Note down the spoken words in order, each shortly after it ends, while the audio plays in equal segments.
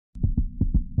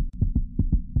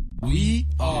We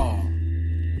are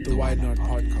the Why Not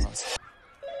Podcast.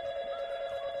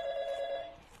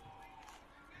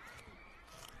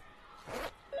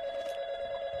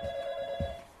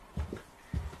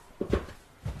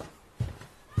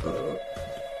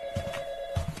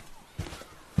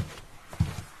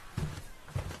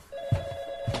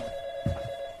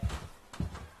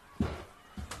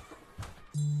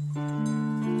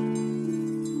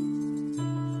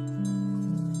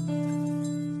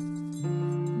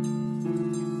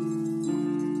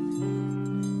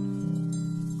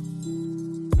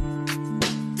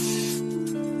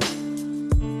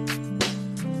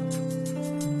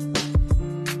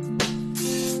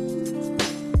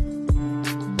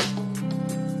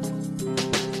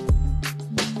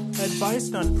 Advice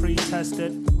not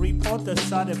pre-tested. Report the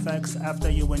side effects after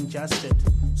you ingest it.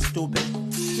 Stupid.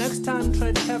 Next time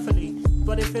tread carefully,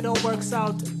 but if it all works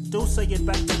out, do say it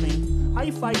back to me.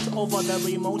 I fight over the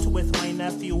remote with my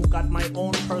nephew, got my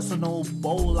own personal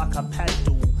bowl like a pet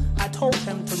do. I told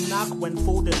him to knock when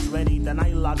food is ready, then I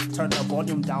locked, turn the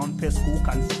volume down, piss who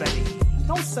confetti.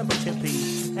 No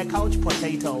sympathy, a couch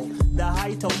potato, the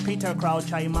height of Peter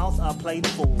Crouch, I mouth a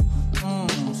plateful.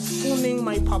 Spooning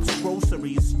my pop's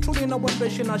groceries. Truly no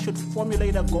ambition, I should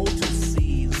formulate a goal to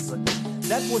seize.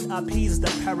 That would appease the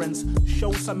parents,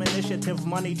 show some initiative,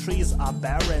 money trees are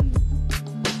barren.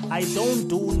 I don't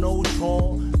do no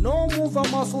chore, no move a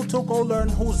muscle to go learn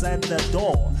who's at the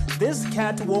door. This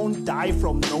cat won't die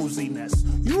from nosiness.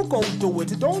 You go do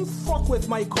it, don't fuck with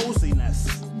my coziness.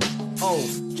 Oh,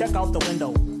 check out the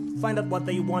window, find out what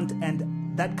they want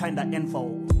and that kinda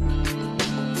info.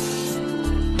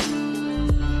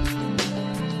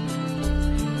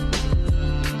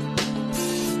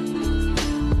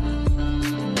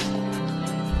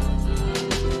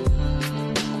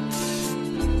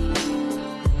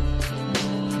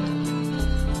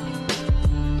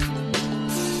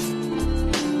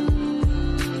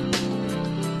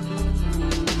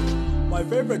 My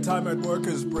favorite time at work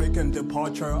is break and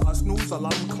departure. I snooze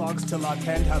alarm clocks till I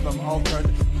can't have them altered.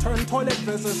 Turn toilet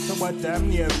visits to a damn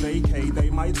near vacay. They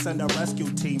might send a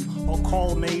rescue team or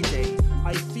call Mayday.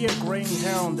 I fear graying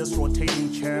hair on this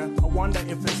rotating chair. I wonder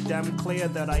if it's damn clear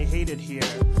that I hate it here.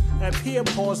 A peer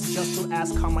paused just to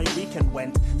ask how my weekend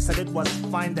went. Said it was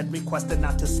fine, that requested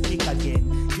not to speak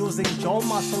again. Using jaw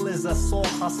muscle is a sore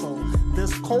hustle.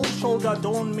 This cold shoulder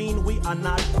don't mean we are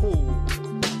not cool.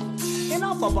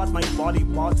 Enough about my body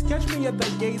parts. Catch me at the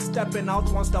gate stepping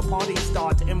out once the party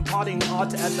start. Imparting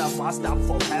art at the bus stop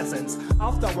for peasants.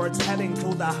 Afterwards heading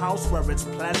to the house where it's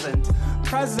pleasant.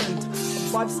 Present,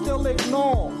 but still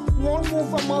ignore. Won't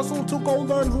move a muscle to go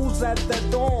learn who's at the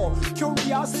door.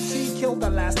 Curiosity killed the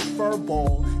last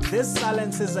furball. This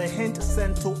silence is a hint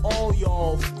sent to all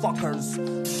y'all fuckers.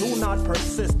 Do not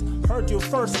persist. Heard you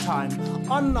first time.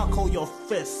 Unknuckle your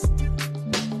fist.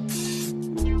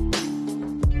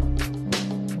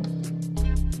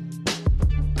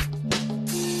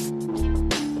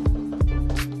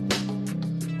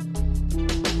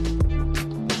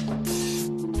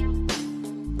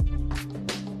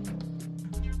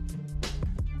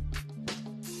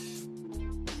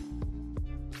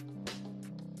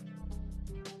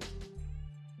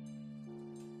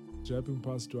 Dropping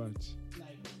past what?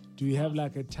 Do you have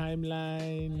like a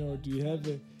timeline, or do you have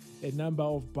a number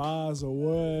of bars or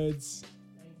words?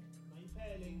 Like my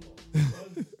pairing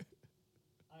because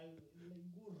I like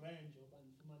good range of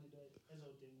money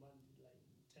ezoting man like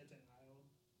Teteng Ion.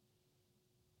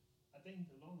 I think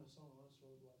the longest song I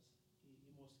wrote was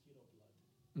Mosquito Blood.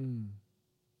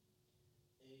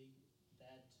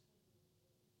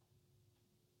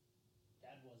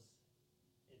 That was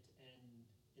it, and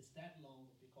it's that long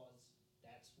because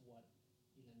that's what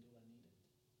Ilandura needed.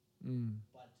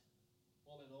 But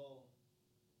all in all,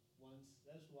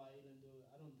 that's why Ilandura,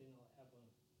 I don't think I'll ever,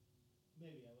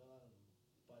 maybe I will, I don't know.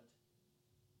 But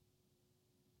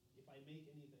if I make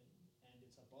anything and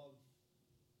it's above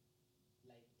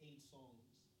like 8 songs,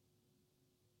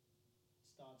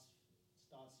 starts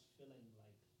feeling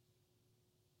like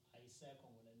I say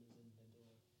Congolese in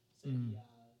Vendora. Say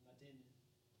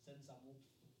Sensamu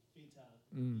Fita.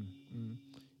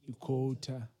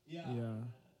 Quota. Yeah.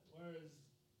 Whereas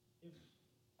if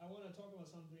I want to talk about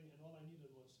something and all I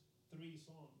needed was 3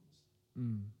 songs,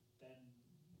 then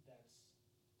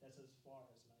that's as far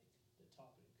as like the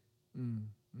topic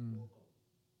will go.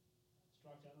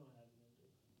 Structure, I don't have no.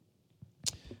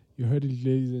 You heard it,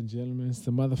 ladies and gentlemen. It's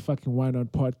the motherfucking Why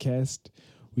Not Podcast.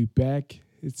 We back.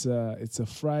 It's a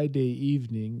Friday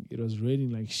evening. It was raining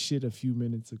like shit a few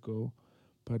minutes ago.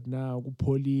 But now,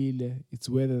 it's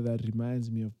weather that reminds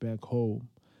me of back home.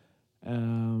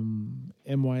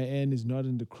 MYN is not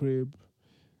in the crib,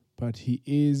 but he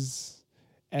is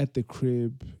at the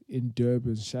crib in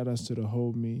Durban. Shout outs to the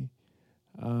homie.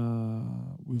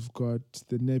 We've got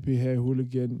the nappy hair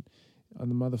hooligan on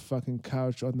the motherfucking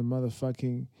couch, on the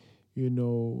motherfucking,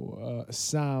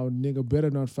 sound. Nigga, better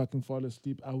not fucking fall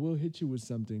asleep. I will hit you with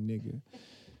something, nigga.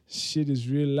 Shit is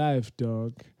real life,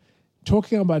 dog.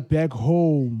 Talking about back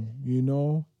home,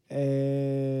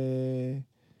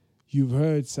 you've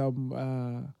heard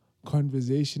some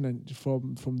conversation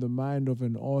from the mind of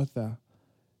an author,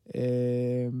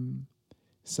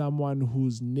 someone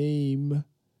whose name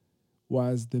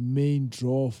was the main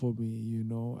draw for me.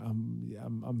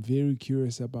 I'm very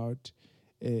curious about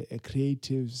a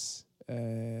creative's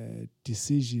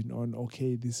decision on,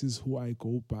 okay, this is who I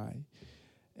go by.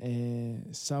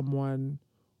 Someone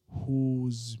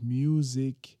whose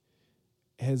music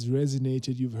has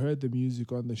resonated. You've heard the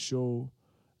music on the show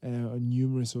on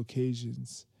numerous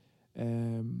occasions.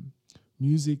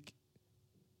 Music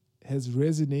has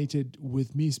resonated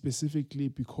with me specifically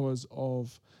because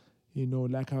of,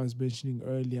 like I was mentioning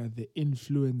earlier, the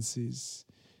influences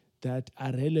that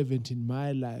are relevant in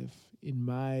my life, in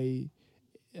my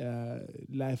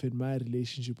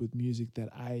relationship with music that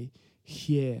I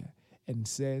hear and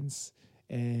sense.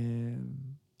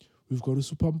 And we've got a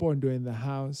Super Mpondo in the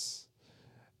house.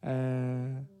 It's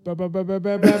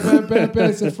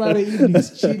a Friday evening.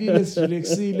 It's chilly, it's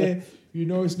relaxile.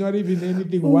 It's not even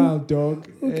anything wild, dog.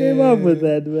 Who came up with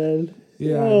that, man?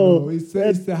 Yeah, no, it's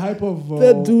the hype of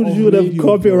that dude should have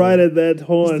copyrighted that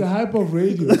horn. It's the hype of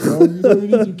radio, dog. We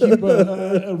need to keep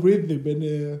a rhythm and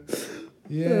dog.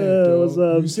 What's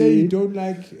up, you say you don't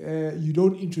you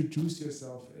don't introduce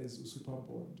yourself as Super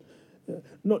Mpondo.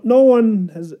 No one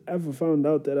has ever found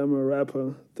out that I'm a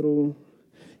rapper through.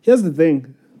 Here's the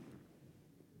thing.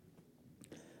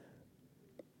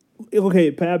 Okay,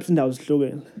 perhaps I was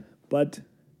slogan, but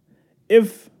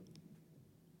if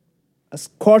a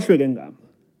khohlwe ngam,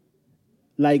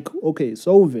 like, okay,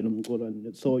 so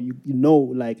you know,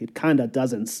 like, it kind of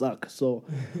doesn't suck. So,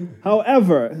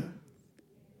 however,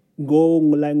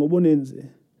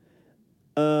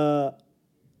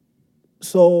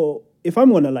 so if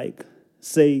I'm gonna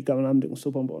say I'm doing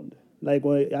Super Mpondo, like,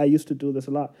 I used to do this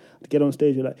a lot, to get on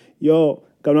stage, you're like, yo,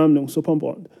 I'm doing Super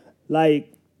Mpondo,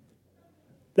 like,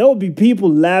 there will be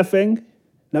people laughing,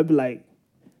 and I'd be like,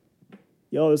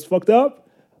 yo, it's fucked up.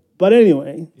 But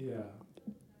anyway,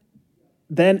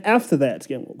 then after that,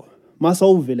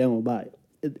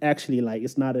 it actually,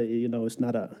 it's not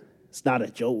a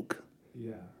joke.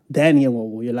 Yeah. Then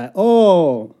you're like,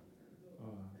 oh.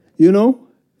 No.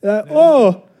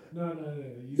 Yeah.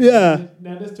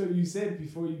 Now that's what you said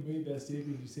before you made that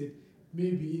statement. You said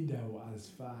maybe India was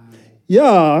fine.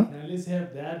 Yeah. Now let's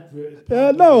have that.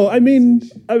 No, I mean,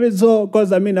 so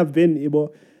because I've been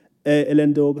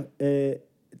Elendog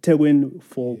Tegwin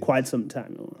for quite some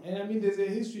time. And there's a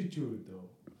history to it, though.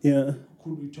 Yeah.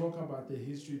 Could we talk about the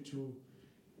history too?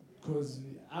 Because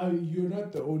you're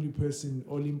not the only person,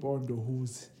 Olimpondo,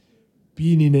 who's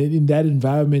been in that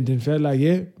environment and felt like,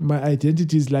 my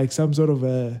identity is like some sort of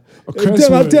a curse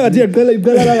word.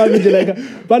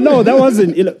 But no, that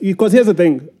wasn't. Because here's the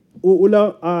thing.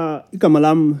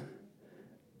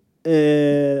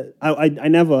 I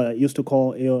never used to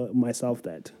call myself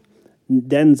that.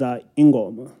 Denza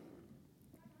Ingoma,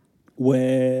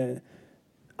 where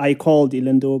I called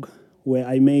Ilendog, where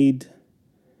I made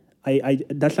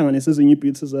that song is new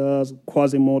beats as a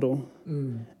Quasimodo.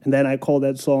 And then I called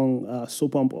that song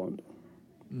Super Mpondo.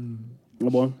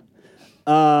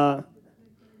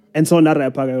 And so that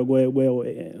rapper where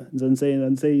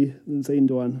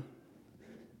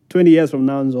 20 years from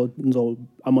now, I'm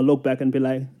gonna look back and be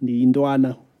like, the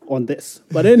Indwana on this.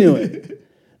 But anyway,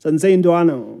 so say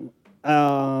Indwana.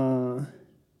 I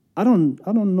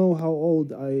don't know how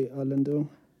old I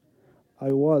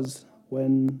was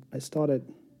when I started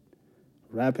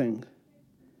rapping.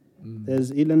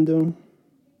 There's Ilendo.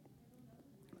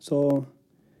 So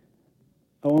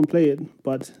I won't play it,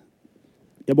 but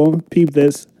you won't peep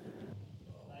this.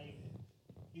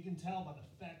 You can tell by the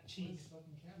fat cheeks.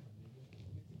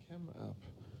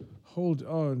 Hold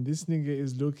on, this nigga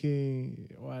is looking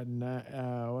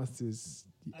what's this?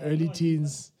 Early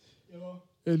teens,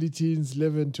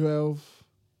 11, 12.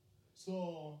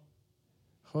 So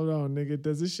hold on, nigga.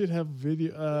 Does this shit have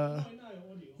video?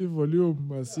 The volume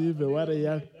massive. What a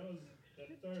young.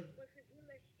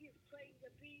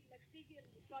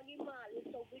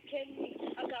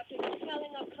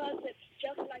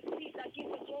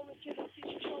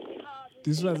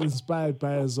 This was inspired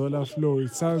by a Zola flow.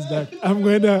 It sounds like I'm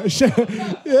gonna shine in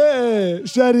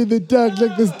the dark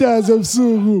like the stars of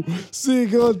Sugu.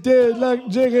 Sing all day like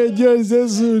Jagga Jones and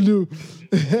Zulu.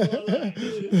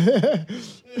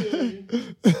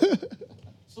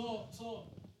 So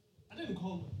I didn't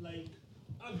call like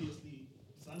obviously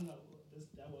Zanga.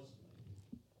 That was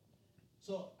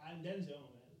so and then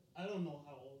I don't know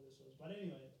how old this was, but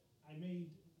anyway, I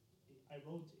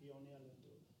wrote Ionel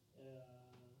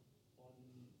on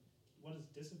what is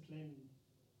discipline.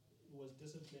 It was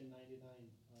discipline 99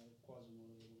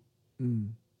 Quasimodo.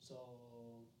 So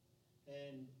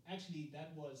and actually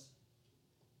that was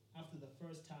after the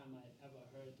first time I ever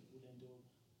heard Ulendo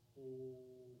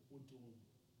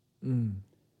Udun.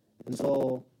 And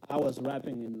so I was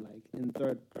rapping in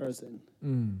third person.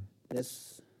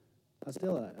 This I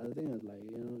think it's like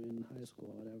in high school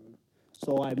or whatever.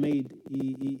 So I made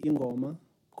ingoma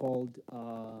called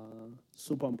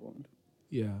Superbond.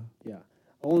 Yeah. Yeah.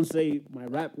 I won't say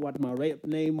what my rap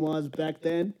name was back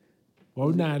then.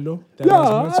 Well, Nalo. Yeah,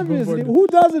 obviously. Who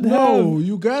doesn't have? No,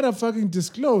 you gotta fucking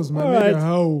disclose, man. All right.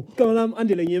 How? Come on, I'm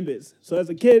Andile Nyimbis. So as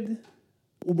a kid,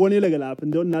 ubonile gelapha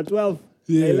ndona 12,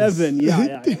 Yes. 11.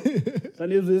 Yeah. So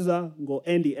this is go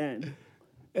NDN.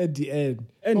 At the end.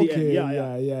 Okay,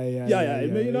 Yeah.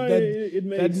 You know, it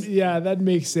makes that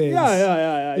makes sense.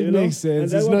 Yeah. It makes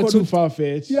sense. It's not too far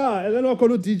fetched. Yeah, and then I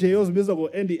called DJ. I was busy go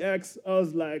NDX. I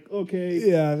was like, okay.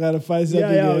 Yeah, I gotta find something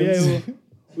else. Yeah.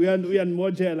 We had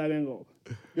more jail like go.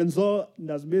 And so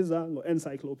that's busy go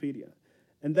encyclopedia.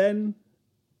 And then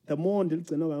the more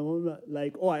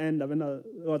like I end up when I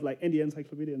was like ND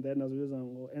encyclopedia and then that's busy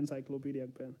go encyclopedia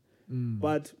pen.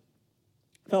 But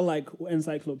felt like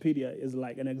encyclopedia is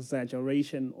like an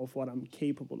exaggeration of what I'm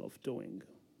capable of doing.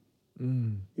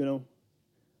 You know,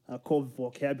 I call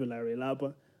vocabulary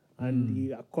lab and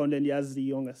the content as the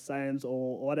younger science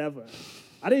or whatever.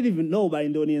 I didn't even know about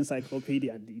Indonesian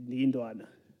encyclopedia the Indoana.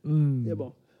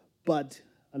 But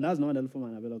and that's not for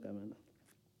man. Man.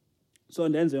 So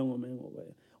and then the young man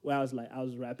where I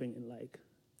was rapping in like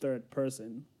third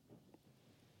person.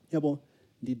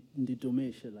 The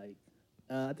domation like.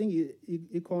 I think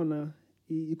Icona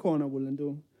will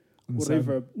do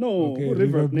reverb. No, okay,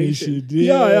 reverb nation.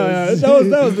 Yeah.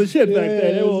 That was the shit back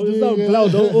then. It was so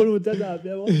cloud all with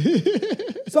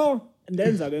that. So and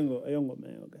then Zagengo, a younger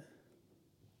man, okay.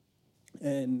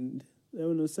 And there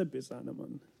was no Pisana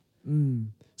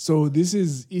man. So this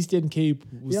is Eastern Cape.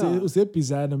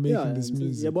 Pisana making this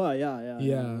music.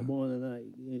 Yeah. More than that.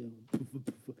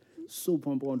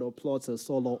 Super Bondo plots a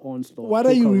solo onslaught. What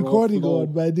are you recording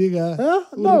on, my nigga? Huh?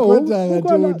 No.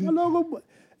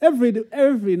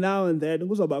 Every now and then,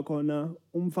 kuzobakhona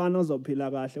umfana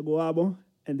ozophila kahle kwabo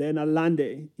and then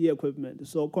alande equipment.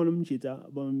 So khona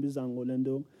umjita bambiza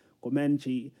ngolendo ngoman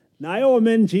G. Nayo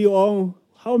man G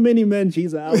how many men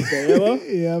G's are out there?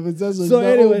 Yeah, but that's so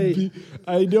anyway.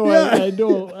 I know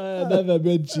another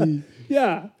man G.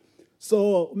 Yeah.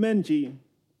 So man G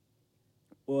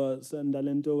was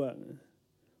Ndalento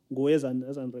Goes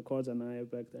and records and I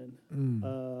back then.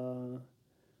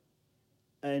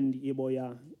 And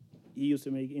Iboya, he used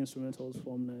to make instrumentals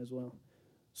for me as well.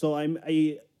 So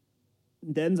I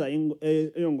then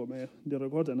the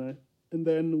record and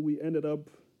then we ended up.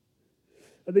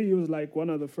 I think he was like one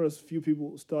of the first few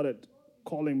people who started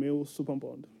calling me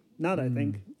Superbond. Now that I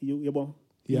think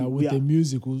the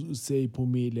music we say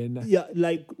Pumile. Yeah,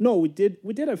 like no, we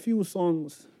did a few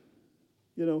songs.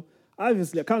 You know,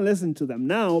 obviously I can't listen to them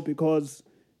now because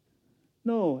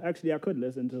actually I could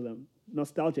listen to them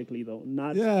nostalgically though.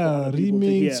 Not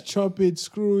remix, chop it,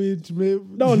 screw it.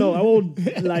 No, I won't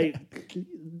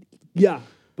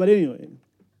but anyway.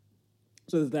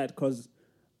 So it's that because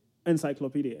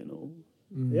encyclopedia, you know.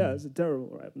 Yeah, it's a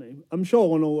terrible rap name. I'm sure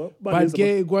we'll know but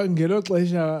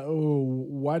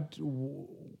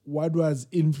what was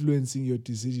influencing your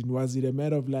decision? Was it a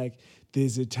matter of like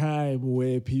there's a time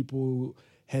where people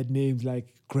had names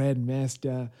like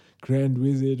Grandmaster, Grand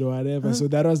Wizard or whatever. So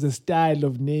that was the style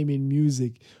of name in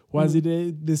music. Was it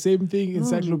the same thing?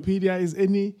 Encyclopedia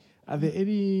are there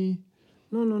any?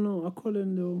 No. I call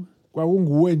it though.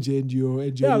 And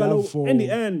your love for in the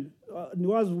end,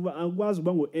 was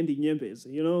bango ending Nyembes.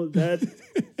 You know that.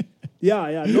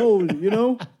 No, you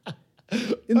know.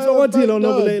 In so what no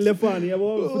lefani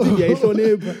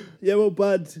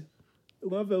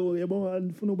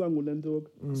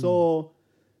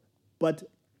but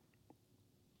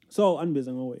so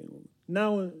unbezang away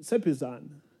now Sepizan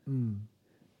in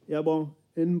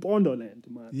Bondoland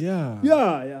man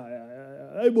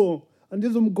and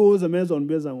this goes amazon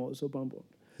bezang so pampo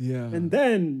and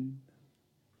then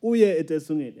uye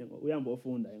etesungeni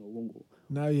uyambofunda ngokungu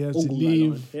now you have to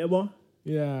leave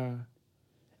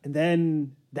and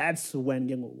then that's when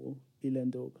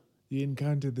ilento You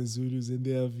encounter the Zulus and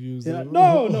their views. Yeah, of-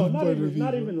 no, of not Puerto even,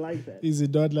 not people. even like that. Is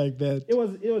it not like that? It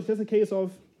was just a case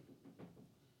of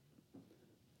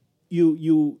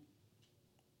you.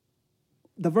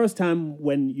 The first time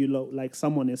when you like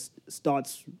someone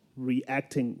starts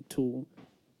reacting to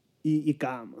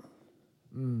igama,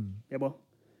 yabo,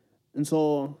 and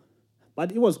so,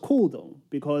 but it was cool though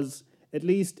because at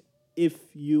least if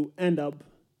you end up,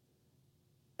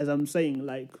 as I'm saying,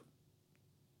 like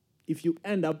if you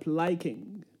end up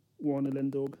liking Warner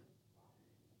Dog,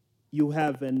 you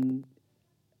have an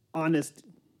honest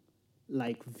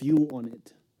like view on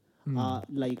it.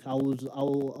 Like our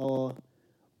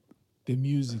The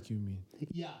music, you mean?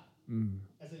 yeah.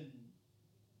 As in,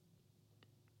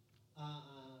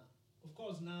 of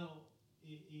course now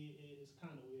it's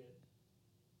kind of weird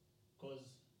because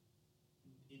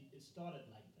it started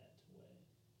like that.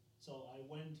 So I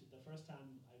went the first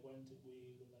time I went, we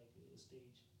were like a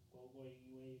stage going where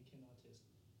you can artist,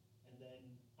 and then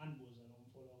Anbuz and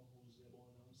Follow who's the one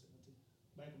I'm saying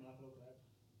back in Malakalo Grab,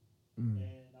 and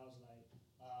I was like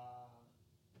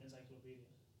encyclopedia,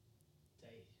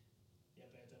 day, yeah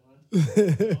better man,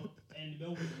 and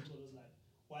Melbourne told us like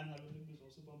why not look at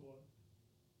Super Bowl.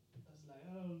 I was like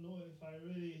I don't know if I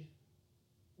really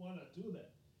want to do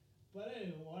that, but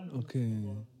anyway, one Okay.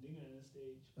 being on the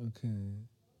stage. Okay.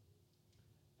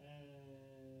 And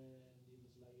he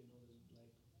was like,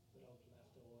 like bit of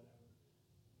left or whatever.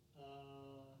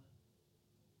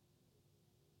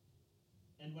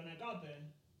 And when I got there,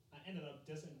 I ended up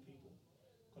dissing people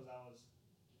because I was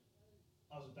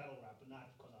a battle rapper,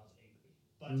 not because I was angry.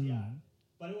 But yeah,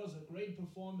 but it was a great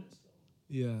performance though.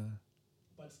 Yeah.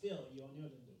 But still, you knew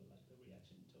like the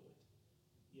reaction to it.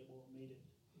 Yeah, well, made it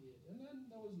weird. And then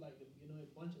there was like a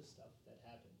bunch of stuff that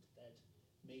happened that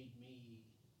made me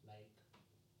like.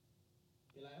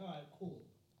 You're like, all right, cool.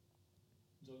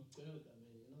 So, it's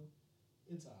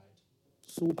all right.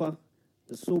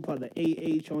 Super, the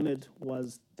AH on it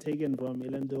was taken from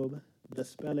Ilendog. The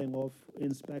spelling of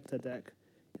Inspector Deck.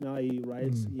 You know how he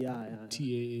writes? Yeah.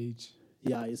 TAH.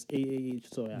 Yeah, it's AAH,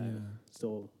 so yeah. Yeah.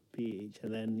 So PH,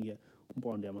 and then,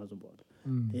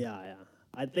 Yeah.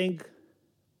 I think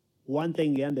one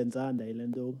thing yandenzanda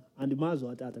Ilendog, and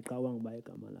Mazo atata kawang by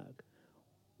Kamalak.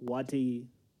 Wati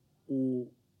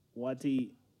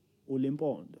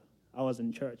Ulimpond. I was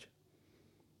in church.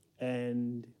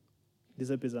 And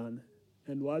disapizan.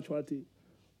 And watch Wati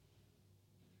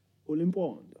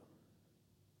Ulimpond.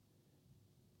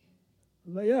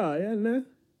 Like, yeah, ne?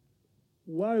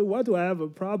 What do I have a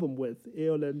problem with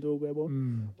Eolendo?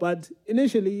 But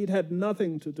initially it had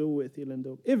nothing to do with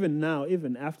Eolendo. Even now,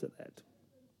 even after that.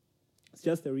 It's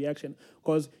just a reaction.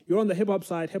 Because you're on the hip-hop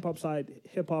side,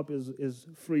 hip-hop is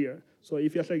freer. So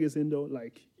if you're like Indo,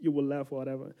 like, you will laugh or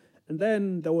whatever. And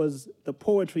then there was the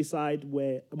poetry side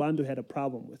where Abandu had a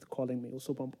problem with calling me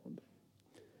Usupampond.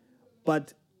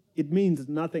 But it means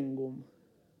nothing.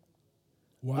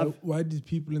 Why did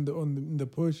people in the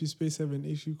poetry space have an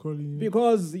issue calling you?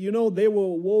 Because, they were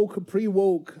woke,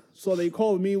 pre-woke. So they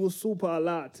called me Usupa a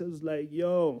lot. It was like,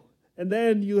 yo. And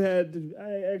then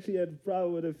I actually had a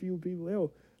problem with a few people.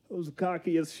 Yo, I was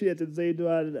cocky as shit and say, I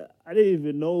didn't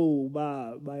even know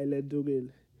by Ledugil.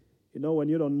 When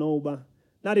you don't know,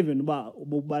 not even by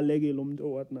Legilum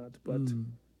or whatnot, but,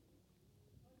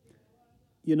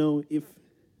 if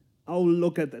I'll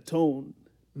look at the tone.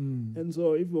 And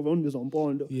so if you're on this on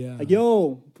point, like,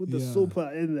 yo, put the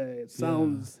super in there. It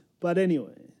sounds, but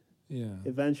anyway,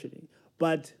 eventually.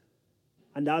 But,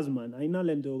 and Asman, I know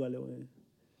Lendoga.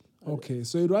 Okay,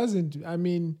 so it wasn't,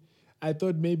 I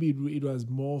thought maybe it was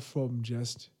more from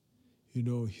just,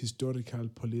 historical,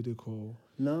 political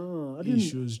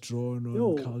issues drawn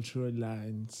on cultural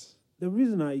lines. The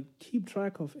reason I keep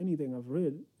track of anything I've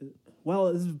read,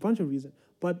 there's a bunch of reasons,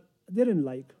 but I didn't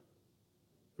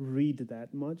read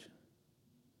that much.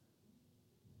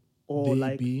 Or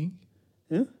they being?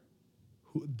 Huh?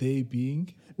 They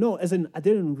being? No, as in I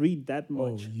didn't read that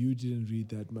much. Oh, you didn't read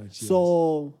that much.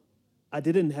 So I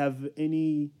didn't have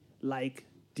any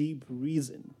deep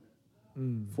reason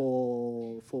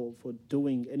for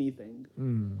doing anything.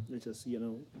 It just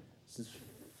just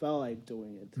felt like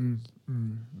doing it.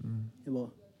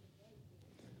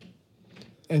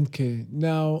 Okay,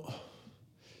 now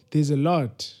there's a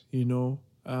lot,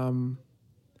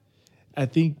 I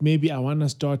think maybe I want to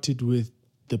start it with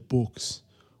the books.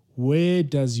 Where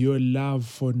does your love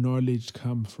for knowledge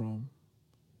come from?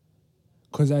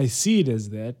 Because I see it as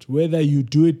that. Whether you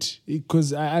do it,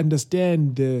 because I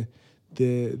understand the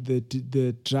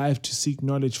drive to seek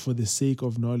knowledge for the sake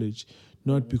of knowledge,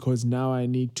 not because now I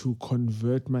need to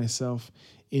convert myself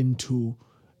into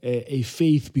a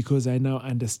faith because I now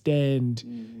understand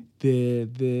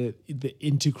the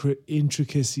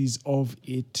intricacies of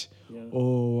it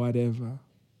or whatever.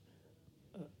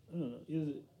 I don't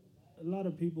know. A lot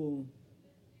of people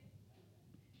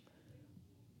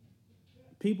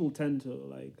tend to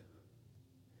like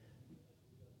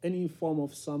any form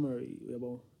of summary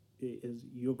about is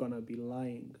you're gonna be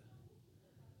lying.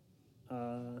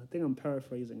 I think I'm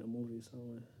paraphrasing a movie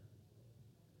somewhere.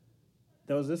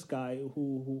 There was this guy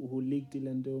who leaked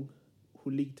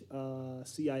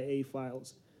CIA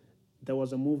files. There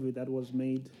was a movie that was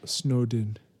made.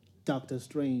 Snowden. Doctor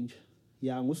Strange.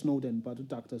 Yeah, I'm Snowden, but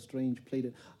Doctor Strange played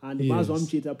it. And the Yes. was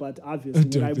cheater, but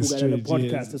obviously when I book the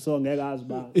podcast, yes. the song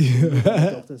about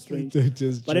Doctor Strange.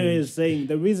 But it is saying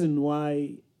the reason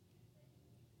why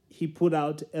he put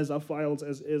out ESA files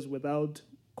as is without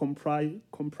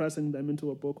compressing them into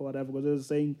a book or whatever, because it was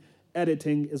saying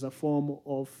editing is a form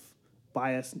of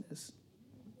biasness.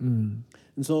 And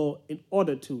so in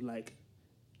order to like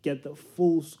get the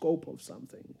full scope of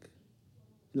something,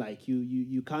 like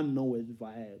you can't know it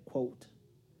via a quote.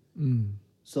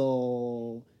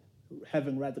 So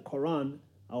having read the Quran,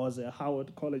 I was at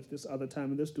Howard College this other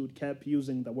time, and this dude kept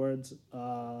using the words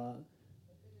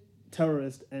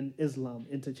terrorist and Islam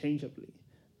interchangeably.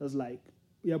 I was like,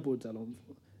 yeah,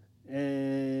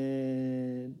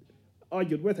 and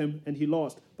argued with him, and he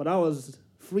lost. But I was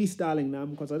freestyling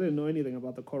them because I didn't know anything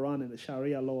about the Quran and the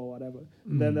Sharia law or whatever.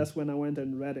 Then that's when I went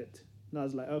and read it. And I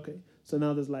was like, okay, so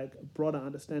now there's like a broader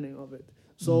understanding of it.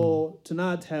 So to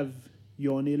not have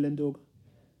Yoni Lindog,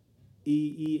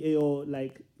 EEO,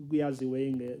 like we are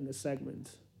in the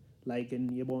segment, like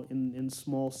in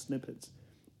small snippets.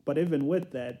 But even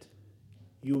with that,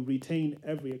 you retain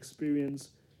every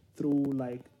experience through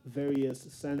like various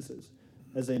senses.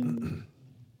 As in,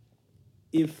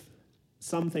 if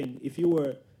you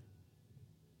were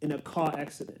in a car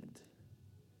accident,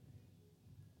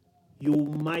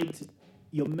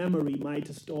 your memory might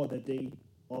store the day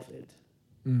of it.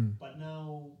 But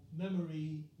now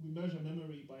we measure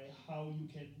memory by how you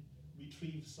can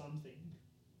retrieve something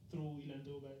through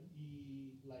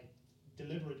like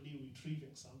deliberately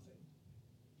retrieving something,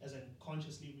 as in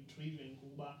consciously retrieving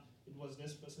it was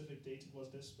this specific date, it was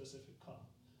this specific car.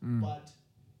 But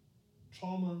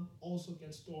trauma also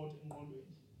gets stored in memory.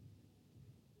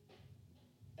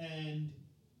 And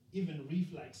even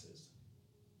reflexes,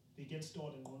 they get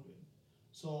stored in memory.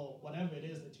 So whatever it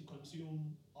is that you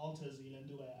consume alters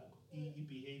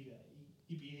behavior,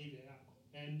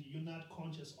 and you're not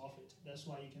conscious of it. That's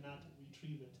why you cannot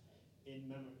retrieve it in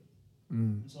memory.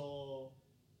 So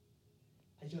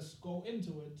I just go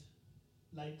into it,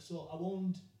 like, so I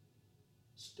won't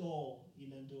store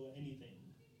anything.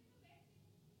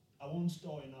 I won't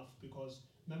store enough because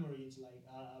memory is like,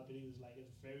 I believe is like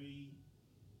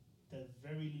the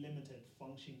very limited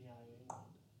function here.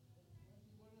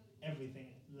 Everything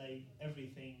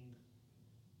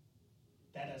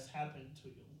that has happened to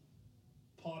you,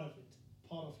 part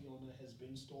of your has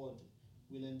been stored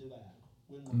within the bag,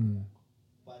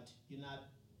 but you're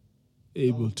not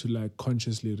able to like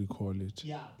consciously recall it.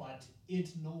 Yeah, but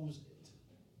it knows it.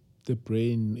 The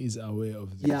brain is aware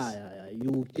of this. Yeah.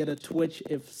 You get a twitch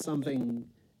if something,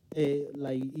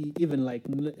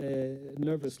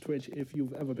 nervous twitch if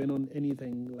you've ever been on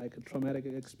anything like a traumatic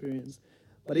experience.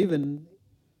 But even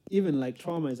like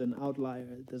trauma is an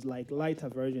outlier. There's like lighter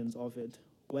versions of it,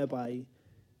 whereby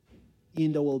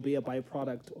there will be a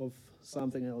byproduct of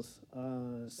something else.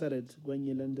 Said it when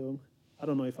Yilendo. I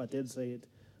don't know if I did say it.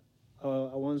 I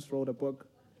once wrote a book,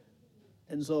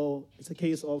 and so it's a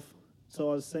case of.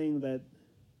 So I was saying that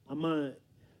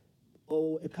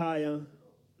Ekaya,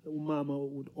 Mama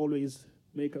would always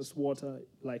make us water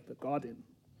like the garden.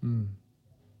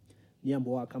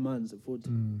 Nyamboa commands the food,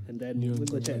 and then with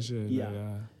the chest.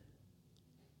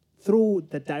 Through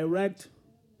the direct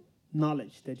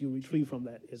knowledge that you retrieve from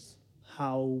that is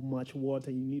how much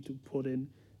water you need to put in,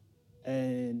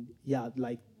 and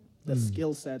like the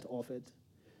skill set of it.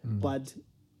 But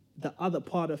the other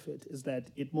part of it is that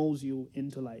it molds you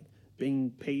into like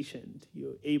being patient.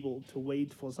 You're able to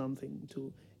wait for something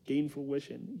to gain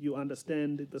fruition. You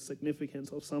understand the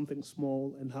significance of something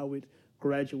small and how it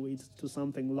graduates to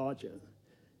something larger.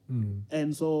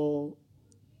 And so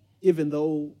even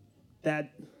though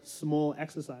that small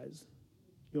exercise,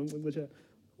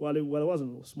 well, it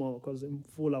wasn't small because in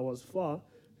Fula was far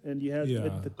and you had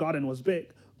the garden was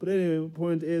big. But anyway, the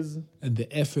point is... And the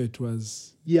effort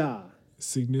was... Yeah.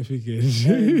 Significant.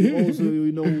 And also,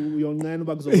 you're 9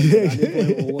 bucks over. But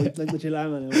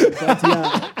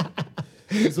yeah.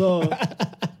 So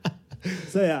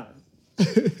yeah.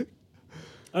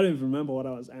 I don't even remember what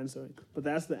I was answering, but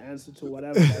that's the answer to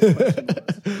whatever that question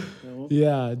was. You know?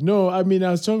 Yeah. No, I mean,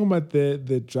 I was talking about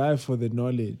the drive for the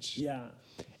knowledge. Yeah.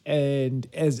 And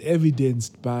as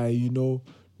evidenced by,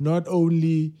 not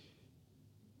only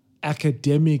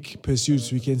academic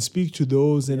pursuits, we can speak to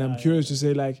those. And I'm curious to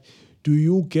say, like, do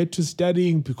you get to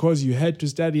studying because you had to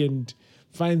study and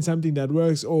find something that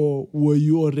works, or were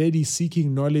you already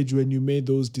seeking knowledge when you made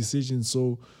those decisions?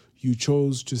 So you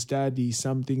chose to study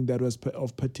something that was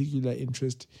of particular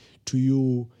interest to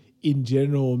you in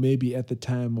general, maybe at the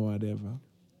time or whatever.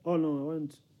 Oh no, I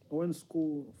went to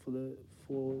school for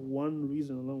one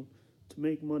reason alone, to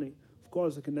make money. Of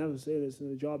course, I can never say this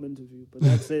in a job interview, but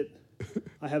that's it.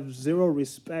 I have zero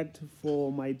respect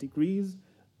for my degrees.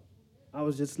 I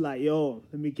was just like, yo,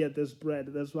 let me get this bread.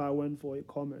 That's why I went for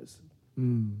e-commerce.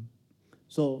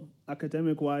 So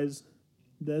academic-wise,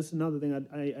 there's another thing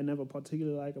I never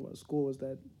particularly like about school is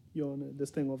that you're on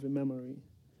this thing of your memory.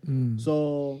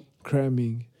 So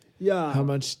Cramming. yeah, How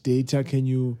much data can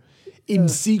you in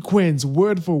sequence,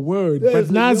 word for word? Yeah, but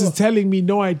so Nas yeah. is telling me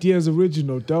no idea is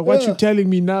original, dog. What Yeah. you telling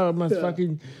me now? I must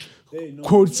fucking Hey, no,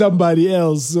 quote somebody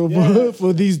else. So Yeah.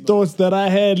 for these thoughts that I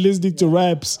had listening to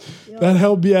raps that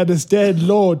help me understand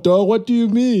law, dog. What do you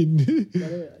mean?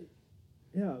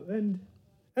 yeah, and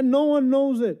no one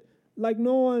knows it. Like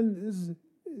no one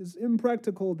is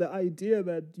impractical. The idea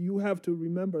that you have to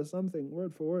remember something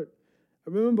word for word. I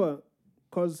remember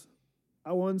because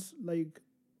I once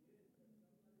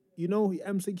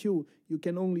MCQ. You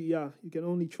can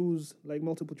only choose like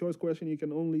multiple choice question.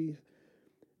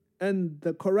 And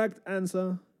the correct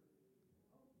answer,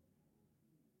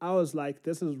 I was like,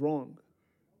 this is wrong.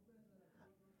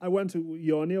 I went to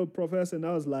your Neil professor and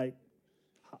I was like,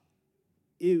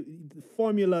 the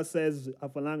formula says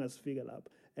Afalanga's figure up.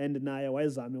 And Naya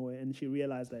Wezamiwe, and she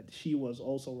realized that she was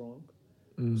also wrong.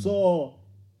 So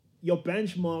your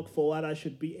benchmark for what I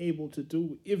should be able to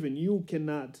do, even you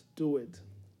cannot do it.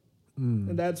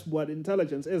 And that's what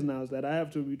intelligence is now, is that I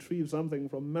have to retrieve something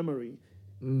from memory,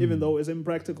 even though it's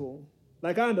impractical.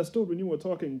 Like I understood when you were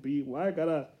talking, B, why I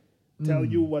gotta tell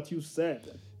you what you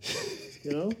said?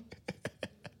 You know?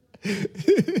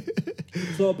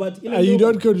 So, but Are you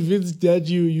not convinced that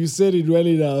you said it well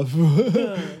enough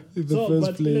in the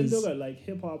first place? But like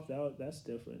hip hop, that's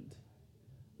different.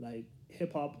 Like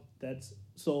hip hop, that's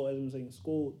so as I'm saying,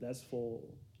 school that's for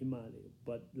Imani,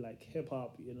 but like hip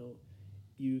hop,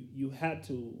 you had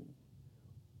to.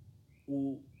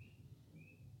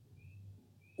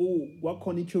 What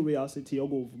kind of curiosity you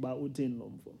go about within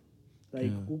Lomfo?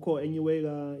 Like who call anyway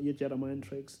your Jedi mind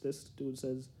tricks? This dude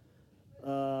says,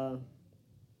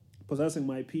 possessing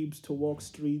my peeps to walk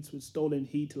streets with stolen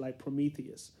heat like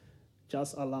Prometheus.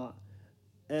 Just a lot.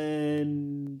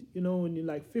 And, when you're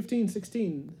like 15,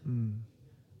 16,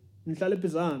 ngihlala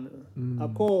eBizana.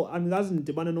 Angazi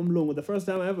ndibana nomlungu. The first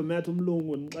time I ever met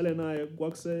umlungu, ngiqale naye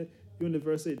kwakuse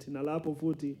university nalapho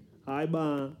futhi hayi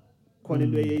ba khona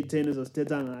into ye-10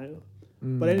 ezosithetha ngayo.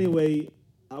 But anyway,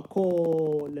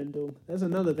 that's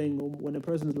another thing when a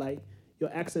person's like,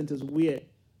 your accent is weird.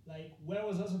 Like, where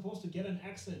was I supposed to get an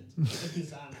accent?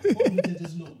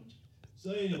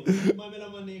 So anyway, Mamela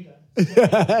Manega.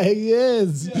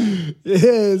 Yes,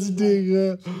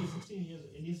 nigga. 16 years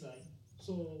and he's like,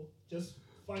 so just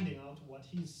finding out what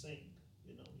he's saying,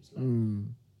 he's like,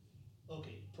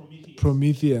 okay,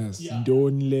 Prometheus. Yeah.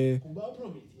 Ndonle. About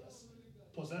Prometheus,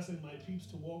 possessing my peeps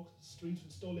to walk streets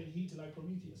with stolen heat like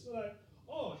Prometheus. So like,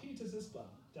 oh, heat is this bar,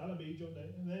 and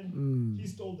then he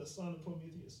stole the son of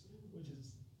Prometheus, which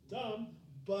is dumb,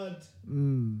 but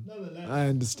nonetheless, I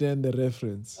understand the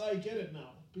reference. I get it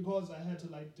now because I had to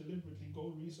like deliberately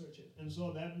go research it, and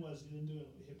so that was even doing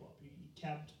with hip hop. He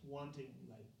kept wanting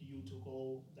like you to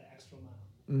go the extra mile,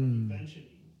 and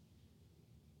eventually,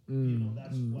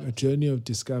 that's what A journey of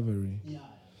discovery. Yeah,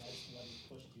 that's what it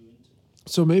pushed you into.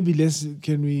 So maybe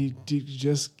can we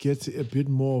just get a bit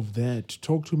more of that?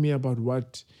 Talk to me about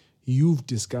what you've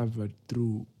discovered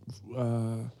through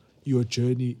your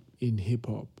journey in hip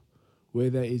hop,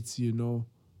 whether it's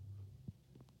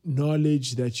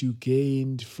knowledge that you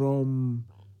gained from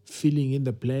filling in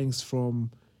the blanks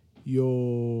from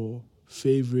your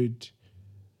favorite,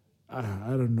 I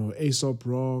don't know, Aesop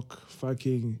Rock,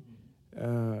 fucking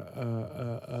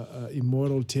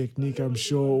Immortal Technique, I'm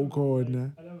sure. I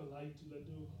never liked to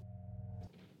do.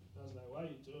 I was like, why are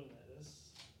you doing that? This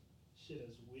shit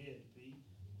is weird, B.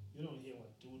 You don't hear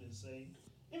what dude is saying.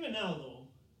 Even now, though,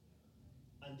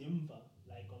 Andimva,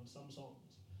 like on some songs.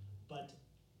 But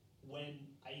when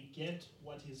I get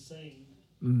what he's saying,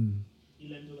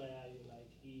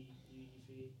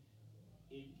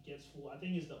 it gets full. I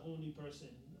think he's the only person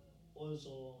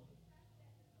also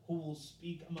who will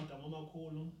speak amagama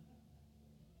amakhulu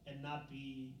and not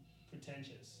be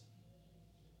pretentious.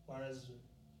 Whereas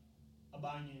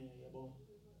abanye yabo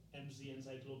MZ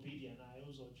Encyclopedia naye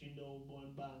uzotshinda ubona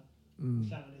uba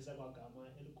uhlanganisa kwagama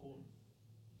elikhulu.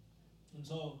 And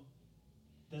so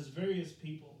there's various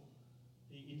people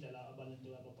indlela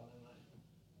abantu ababhala ngayo.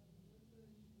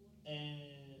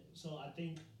 And so I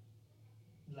think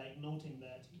like noting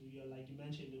that you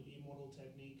mentioned the immortal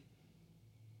technique,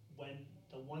 when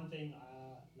the one thing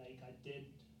I did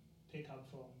pick up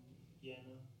from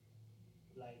Yana,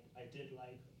 like I did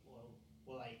like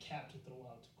I kept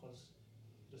throughout, because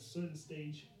at a certain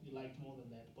stage you liked more than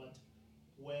that, but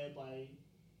whereby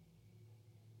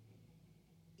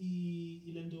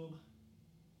Ilendog,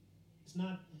 it's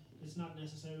not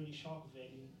necessarily shock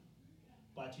value,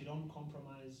 but you don't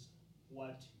compromise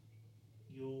what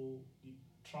you're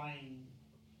trying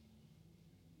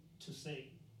to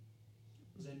say.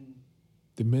 Then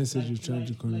the message you're trying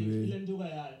to convey.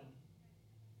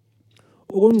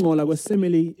 Ukungcola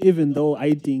kwesimile, even though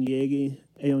ayidingeki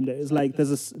eyonde, it's like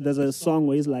there's a song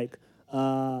where it's like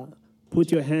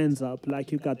put your hands up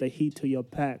like you got the heat to your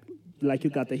back, like you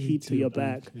got the heat to your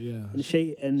back, yeah,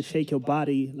 and shake your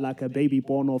body like a baby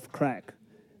born off crack.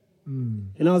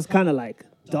 It's kind of like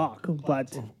dark,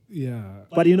 but yeah,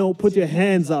 but put your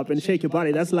hands up and shake your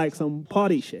body. That's like some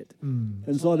party shit.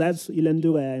 And so that's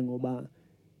Ilenduga ngoba.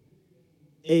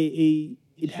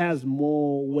 It has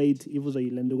more weight if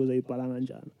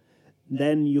Ilenduga.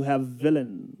 Then you have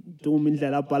villain. It's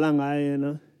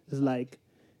like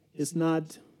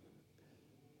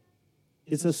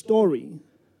it's a story,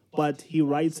 but he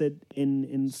writes it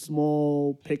in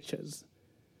small pictures.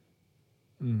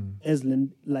 As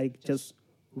like just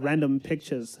random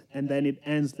pictures, and then it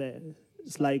ends there.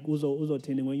 It's like uzo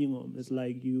tending when you it's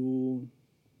like you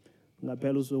but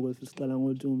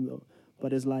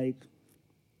it's like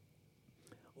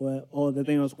the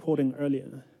thing I was quoting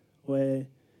earlier, where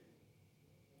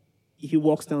he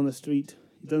walks down the street.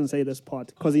 He doesn't say this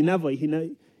part because he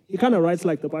kind of writes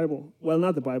like the Bible. Well,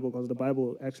 not the Bible, because the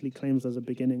Bible actually claims there's a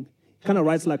beginning. He kind of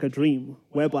writes like a dream,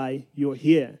 whereby you're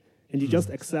here and you just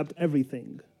accept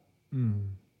everything.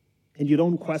 And you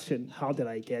don't question, how did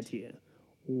I get here?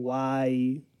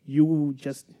 Why? You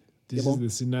just... This is the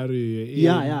scenario you're in.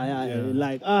 Yeah.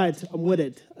 Like, all right, I'm with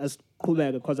it. As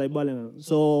Kubega, because I bought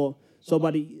So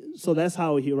that's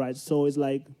how he writes. So it's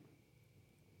like,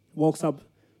 walks up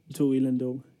to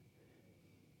Ilendo,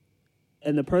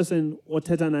 and the person, or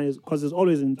Tetana is, because it's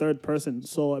always in third person,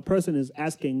 so a person is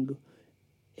asking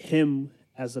him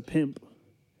as a pimp.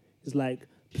 It's like,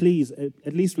 please,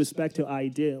 at least respect your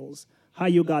ideals. How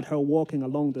you got her walking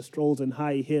along the strolls in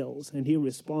high heels? And he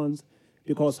responds,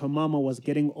 because her mama was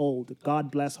getting old.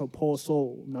 God bless her poor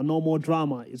soul. Now no more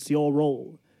drama, it's your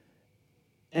role.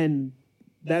 And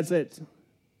that's it.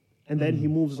 And then he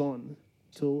moves on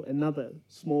to another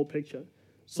small picture.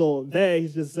 So there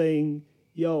he's just saying,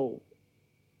 yo,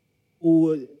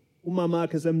 umama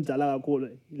kesemdala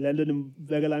kakhulu. Lento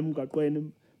nimvekela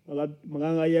emgaqweni,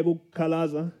 makangayeka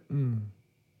ukukhalaza.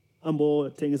 Ambo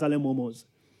thengisa le momos.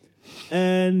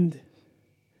 And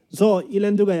so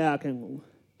Ilenduga yakhe,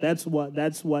 that's what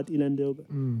Ilenduga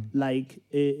like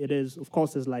it is. Of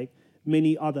course, there's like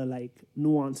many other like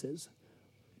nuances.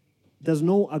 There's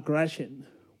no aggression.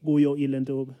 Guyo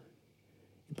Ilenduga.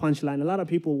 Punchline. A lot of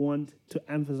people want to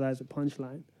emphasize the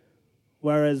punchline,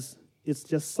 whereas it's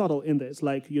just subtle in there. It's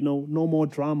like, no more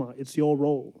drama. It's your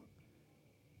role.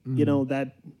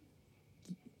 That.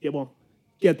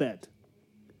 Get that.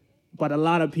 But a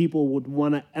lot of people would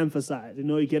want to emphasize,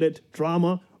 you get it?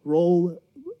 Drama, role.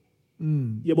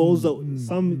 There was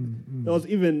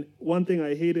even one thing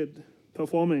I hated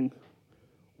performing,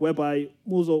 whereby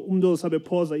umdo sabe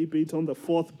pause a beat on the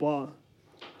fourth bar,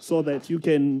 so that you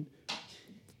can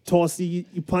toss the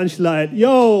punchline.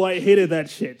 Yo, I hated that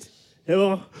shit.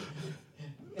 Because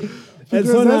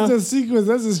so that's the sequence,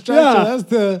 that's the structure, that's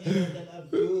the...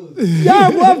 Yeah, I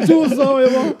love to, so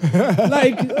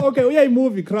like, okay, we are a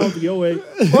movie crowd your way.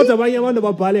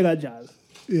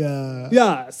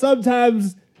 Yeah,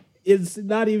 sometimes it's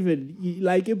not even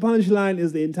like a punchline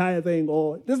is the entire thing,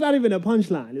 or there's not even a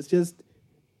punchline. It's just,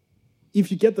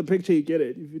 if you get the picture, you get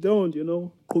it. If you don't,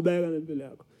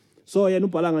 so yeah,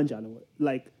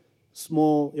 like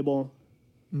small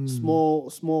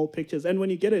pictures, and when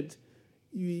you get it,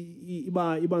 you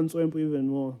even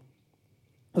more.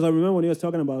 Because I remember when he was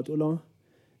talking about Ulo,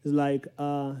 it's like,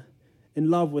 in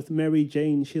love with Mary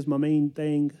Jane, she's my main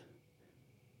thing.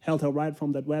 Held her right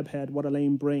from that webhead, what a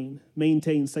lame brain.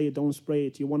 Maintain, say it, don't spray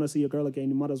it. You want to see a girl again,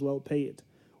 you might as well pay it.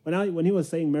 When he was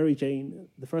saying Mary Jane,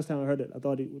 the first time I heard it, I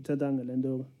thought it would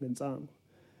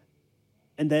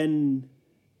And then,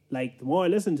 like, the more I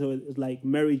listen to it, it's like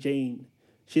Mary Jane.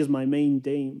 She's my main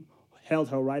dame. Held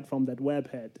her right from that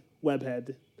webhead,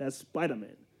 that's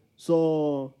Spider-Man.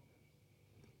 So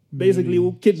basically,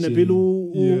 we kidnapped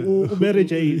Mary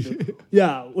Jane.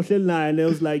 Yeah, and it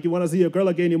was like, you want to see your girl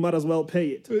again, you might as well pay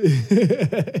it.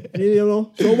 You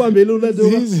know, so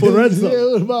for ransom.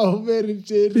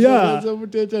 Yeah.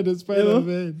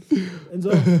 Spider-Man. And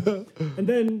so, and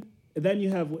then you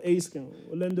have Ace Gang,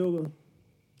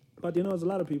 but you know, there's a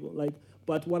lot of people like.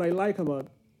 But what I like about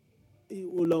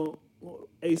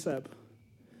ASAP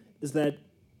is that,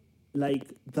 like,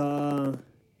 the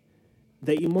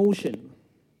emotion,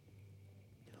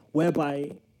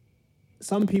 whereby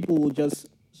some people will just.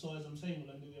 So as I'm saying,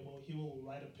 he will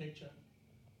write a picture.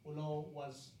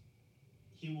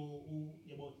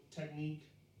 Technique.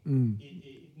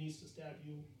 It needs to stab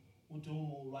you. Udum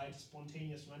will write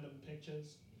spontaneous random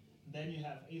pictures. Then you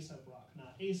have A$AP Rock. Now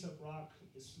A$AP Rock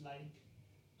is like,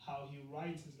 how he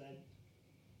writes is that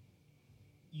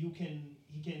he can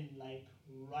like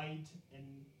write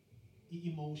an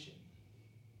emotion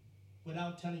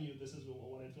without telling you this is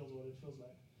what it feels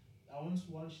like. I once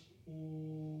watched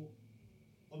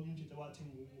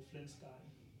Flint Sky.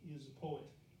 He's a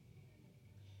poet.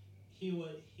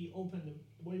 He opened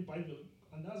the Bible,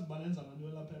 and that's balance and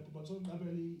annual paper, but so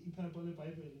barely paper the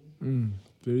Bible.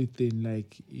 Very thin,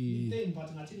 like thin,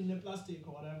 but not in the plastic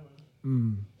or whatever.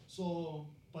 So,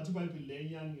 but the Bible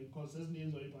young because there's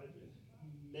names of the Bible.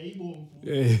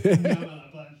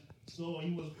 So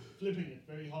he was flipping it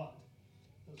very hard.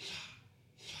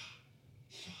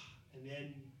 And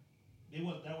then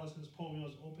that was his poem. He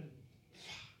was opening.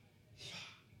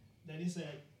 Then he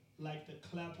said, like the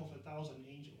clap of 1,000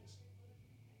 angels.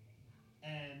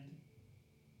 And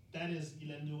that is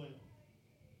Ilendueno.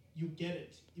 You get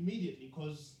it immediately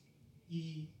because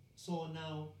so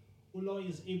now Uloy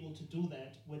is able to do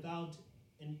that without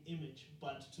an image,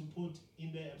 but to put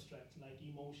in the abstract, like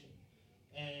emotion.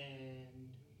 And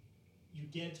you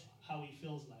get how he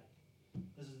feels like.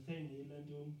 There's a thing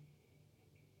Ilendu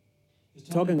is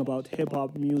talking about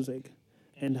hip-hop music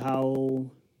and how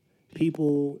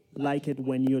people like it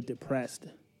when you're depressed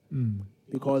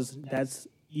because that's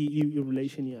your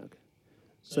relation yak.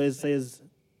 So it says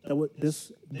that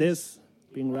this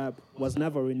being rap was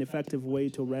never an effective way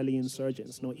to rally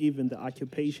insurgents, nor even the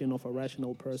occupation of a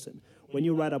rational person. When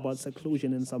you write about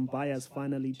seclusion and some bias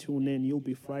finally tune in, you'll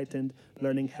be frightened,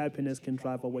 learning happiness can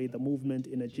drive away the movement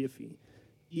in a jiffy.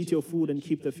 Eat your food and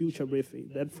keep the future riffy.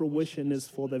 That fruition is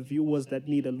for the viewers that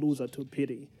need a loser to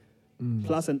pity.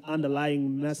 Plus an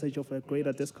underlying message of a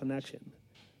greater disconnection.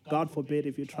 God forbid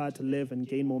if you try to live and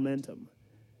gain momentum.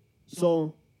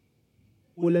 So,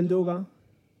 Ulendoga,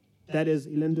 that is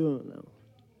Ilendoga now.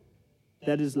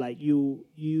 That is like you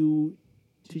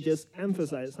to just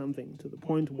emphasize something to the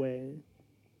point where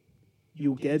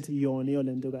you get your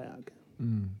Ulendoga.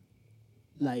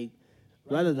 Like,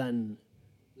 rather than,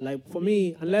 like, for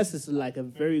me, unless it's like a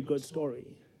very good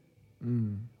story,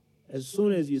 as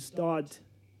soon as you start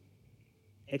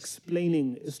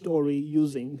explaining a story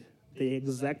using the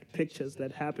exact pictures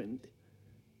that happened,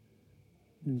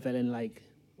 and feeling like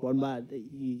one bad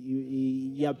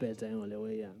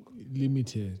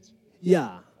limited.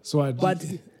 Yeah. So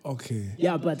okay.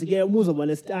 Yeah, but to get moves on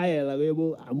a style, like,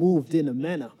 I moved in a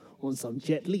manner on some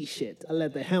Jet Li shit. I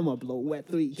let the hammer blow wet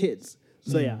 3 kids.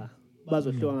 So yeah, but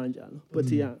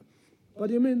yeah. But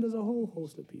you mean there's a whole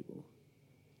host of people.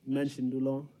 You mentioned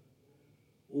Dulong,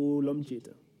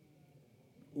 Lomjita,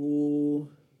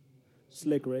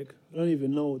 Slick Rick. I don't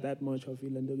even know that much of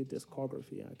Ilendogi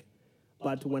discography.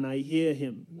 But when I hear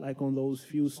him, like on those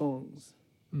few songs,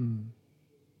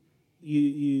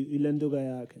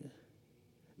 Ilendoga,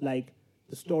 like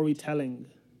the storytelling,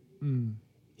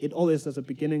 it always has a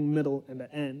beginning, middle, and an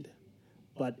end,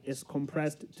 but it's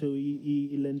compressed to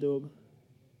Ilendog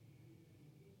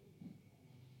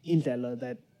indlela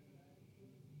that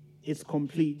it's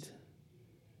complete.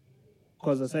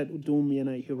 Because I said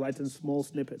Udumi, he writes in small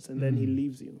snippets and then he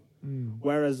leaves you.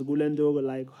 Whereas Gulendog,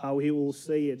 like how he will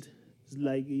say it, is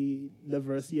like the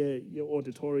verse here, your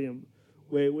auditorium,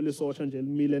 where will so change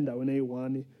milenda when you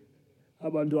want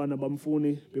abantwana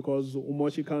bamfuni because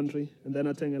umoshi country, and then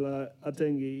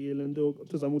atengi ilendo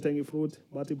tuzamutengi fruit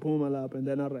but iphuma lapha, and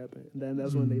then I rap, and then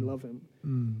that's when they love him.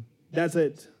 That's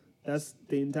it. That's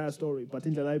the entire story. But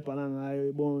in the life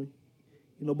ngayo boy,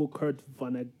 you know, Kurt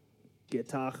Van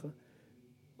Guitar.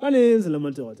 Baninzi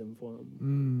lamadoda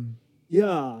mfowami.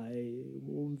 Yeah,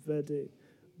 umfete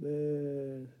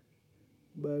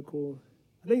cool.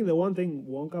 I think the one thing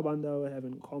Wonka Banda have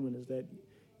in common is that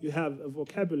you have a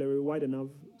vocabulary wide enough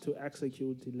to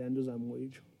execute the Lenduzam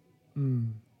wage.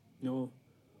 You know,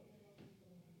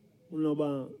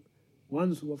 noba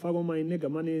once wafaka omayinega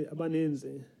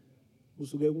abaninzi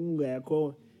usuke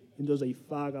kungekho into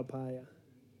ozoyifaka phaya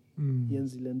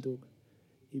yenzile ntuka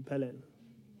iphelele.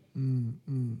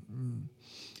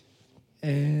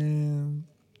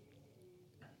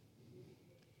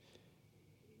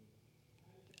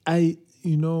 And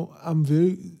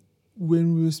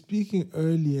when we were speaking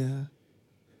earlier,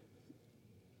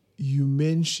 you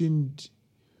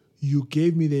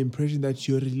gave me the impression that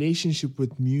your relationship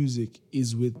with music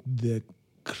is with the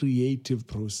creative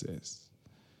process.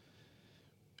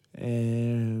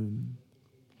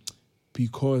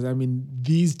 Because,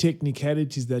 these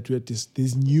technicalities that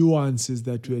these nuances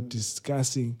that we're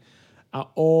discussing are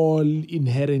all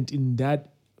inherent in that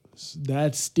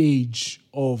stage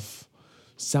of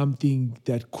something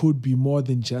that could be more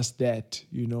than just that,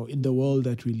 in the world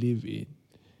that we live in.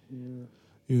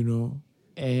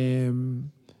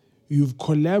 You've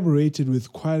collaborated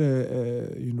with quite a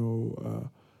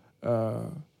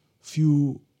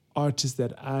few artists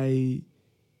that I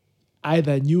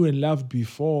either knew and loved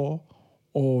before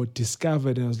or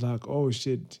discovered, and I was like, oh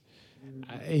shit,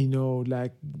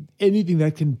 like anything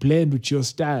that can blend with your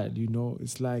style,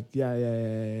 it's like,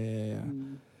 yeah.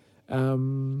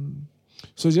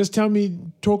 So just talk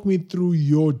me through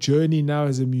your journey now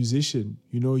as a musician.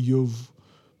 You've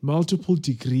multiple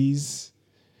degrees,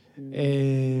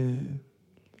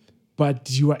 but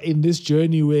you are in this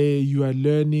journey where you are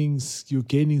learning, you're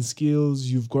gaining skills,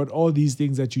 you've got all these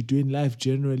things that you do in life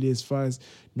generally as far as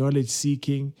knowledge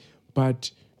seeking,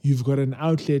 but you've got an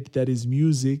outlet that is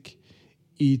music.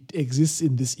 It exists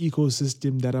in this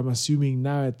ecosystem that I'm assuming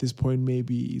now at this point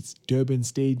maybe it's Durban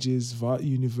Stages,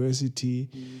 University.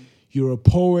 You're a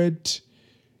poet,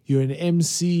 you're an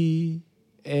MC.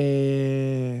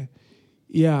 I'm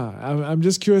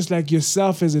just curious, like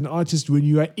yourself as an artist, when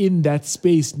you are in that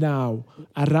space now,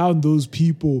 around those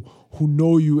people who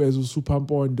know you as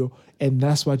uSuphampondo, and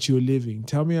that's what you're living.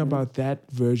 Tell me about that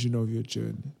version of your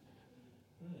journey.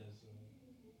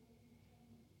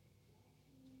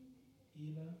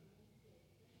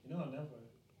 I never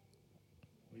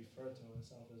refer to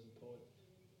myself as a poet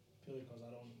purely because I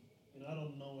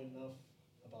don't know enough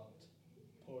about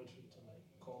poetry to like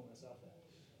call myself that.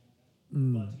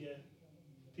 But yeah,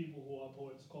 people who are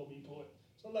poets call me poet.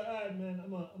 So I'm like, all right, man,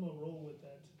 I'm a roll with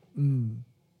that.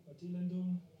 But I don't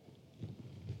know.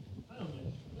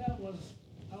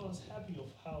 I was happy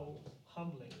of how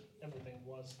humbling everything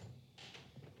was.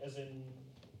 As in,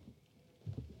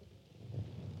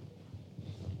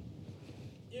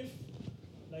 if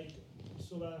like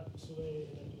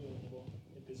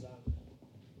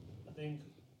I think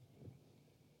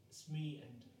it's me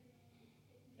and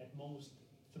at most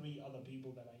 3 other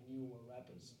people that I knew were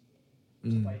rappers.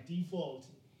 So by default,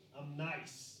 I'm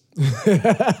nice. I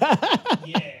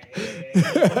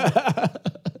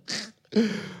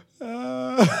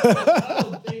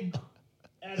don't think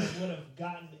Adam would have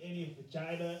gotten any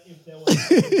vagina if there was a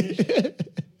competition.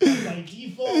 But by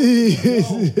default,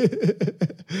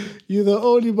 you're the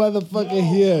only motherfucker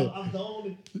here. I'm the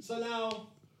only. So now,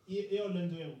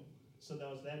 so there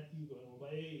was that ego.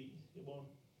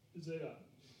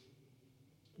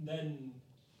 Then,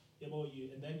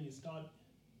 and then you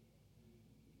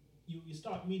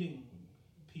start meeting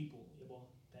people,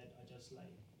 that are just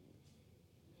like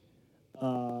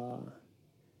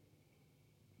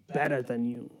better than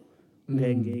you.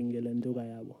 Ngengelentuka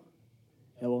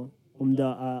yabo. Umntu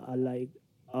like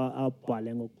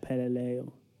abhale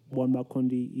ngokupheleleyo bona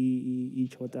bakhonda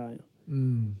ichotayo.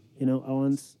 I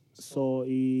once saw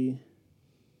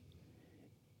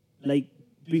like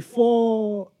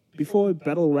before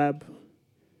battle rap,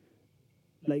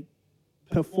 like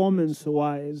performance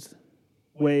wise,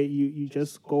 where you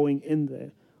just going in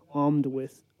there armed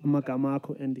with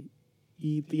magamako and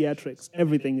theatrics,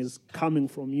 everything is coming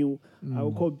from you. I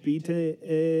will call beat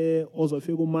also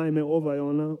figure mime over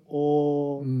yona,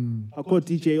 or I call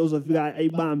DJ also figure a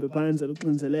bam pants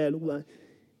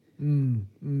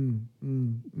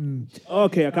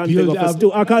okay, I can't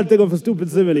think of a stupid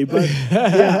simile, but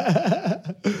yeah.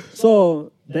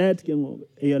 So that you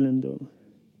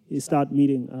start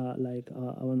meeting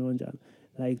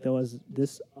like there was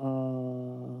this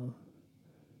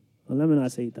let me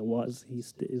not say there was, he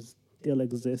still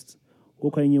exists.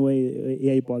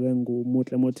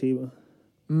 Mutle Motiba.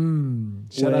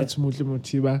 Shout out to Mutle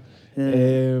Motiba.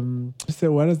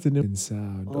 What is the name?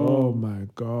 Sound. Oh my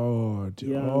god.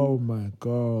 Yeah. Oh my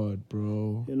god,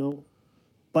 bro.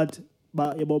 But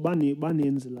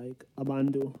baninzi like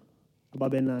abantu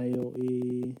ababenayo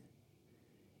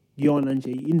yona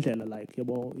nje indlela like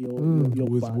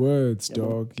with words,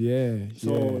 dog. Yeah.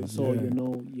 So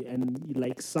and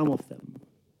like some of them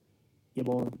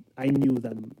I knew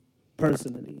them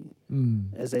personally,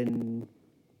 as in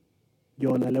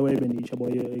Yona Lewebeni,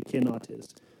 a keen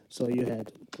artist. So you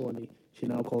had Tony. She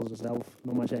now calls herself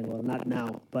Nomachengo. Not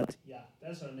now, but yeah,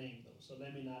 that's her name though. So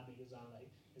let me not make it sound like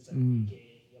it's a BK.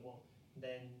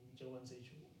 Then Joan says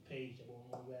page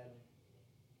about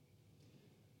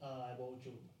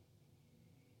you.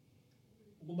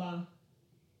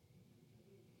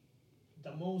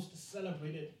 The most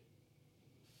celebrated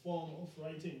form of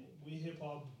writing with hip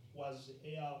hop was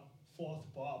a fourth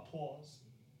bar pause.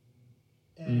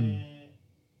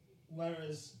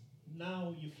 Whereas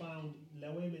now you found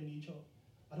Lawe Benicho,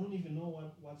 I don't even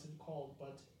know what's it called,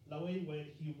 but Lawe, where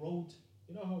he wrote,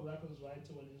 you know how rappers write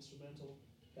to an instrumental?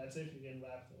 That's if you can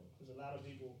rap though, because a lot of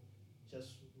people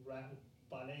just rap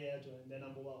ballet and then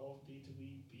I'm off beat to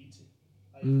beat.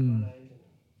 But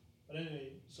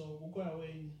anyway, so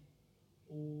Ukwawe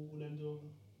Ulendo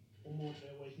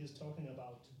Umotre, where he's talking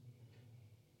about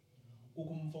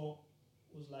Ukumfo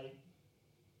was like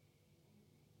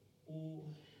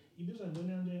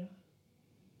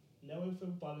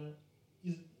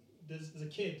there's a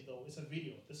kid though, it's a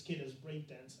video. This kid is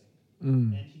breakdancing.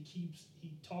 And he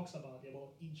talks about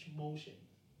each motion.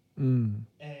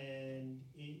 And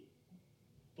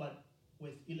but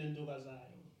with Ilendoga's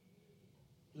eye,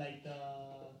 like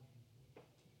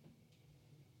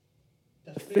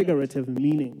the figurative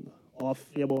meaning of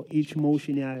each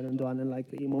motion and like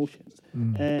the emotions.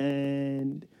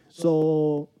 And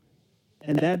so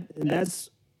that's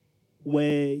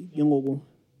where you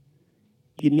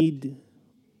need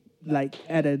like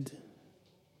added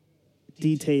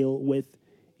detail with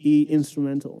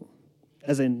instrumental,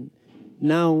 as in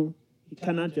now it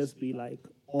cannot just be like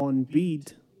on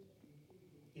beat,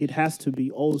 it has to be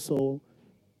also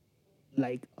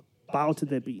like about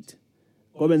the beat.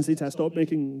 Goben City, I stopped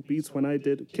making beats when I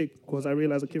did kick because I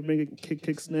realized I kept making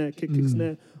kick snare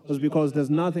was because there's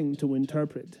nothing to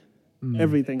interpret.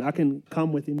 Everything I can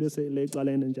come within this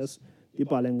and just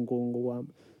go.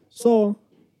 So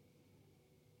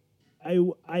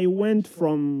I went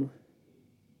from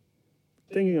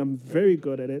thinking I'm very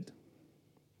good at it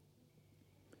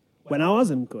when I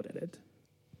wasn't good at it.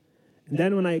 And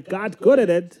then when I got good at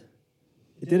it,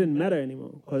 it didn't matter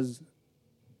anymore because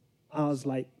I was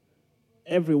like,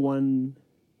 everyone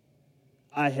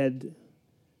I had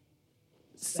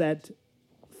set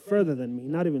further than me,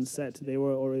 not even set, they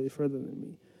were already further than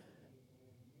me.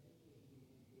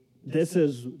 This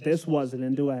was an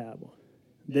Nduayabo.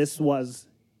 This was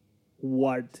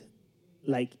what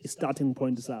like starting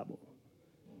point is abo.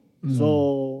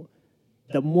 So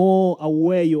the more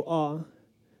aware you are,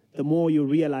 the more you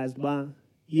realize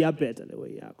you're better the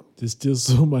way you are. There's still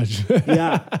so much.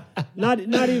 Yeah. Not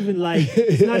even like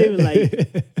it's not even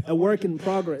like a work in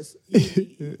progress.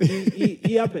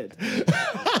 You're better.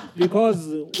 Because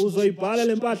uzoyibhala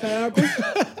lempahla yakho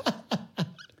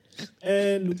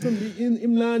and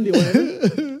imlandi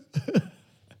wena.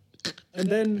 And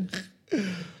then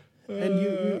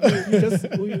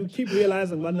you keep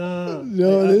realizing, but no,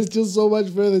 there's just so much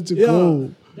further to go.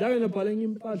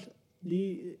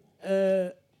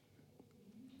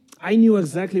 I knew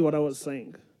exactly what I was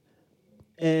saying,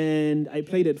 and I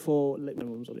played it for like my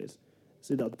mom's always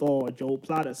said Thor, Joe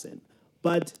Platterson,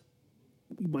 but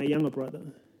my younger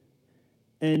brother.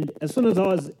 And as soon as I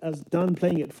was done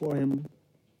playing it for him,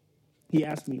 he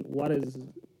asked me, "What is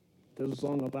the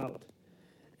song about?"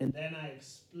 And then I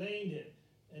explained it.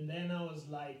 And then I was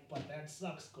like, but that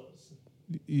sucks because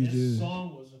this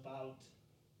song was about,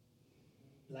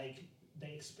 like,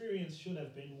 the experience should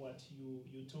have been what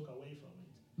you took away from it.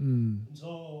 And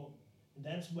so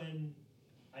that's when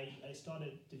I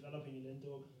started developing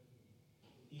Ilendog.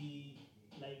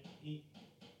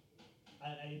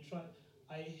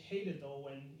 I hated though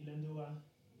when Ilendog,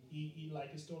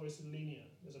 his story is linear.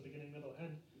 There's a beginning, middle,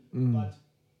 end. But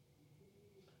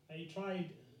I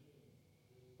tried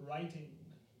writing,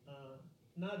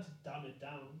 not dumb it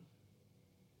down,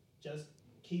 just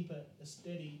keep a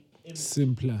steady image.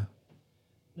 Simpler.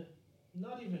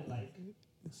 Not even like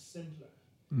simpler.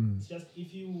 It's just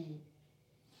if you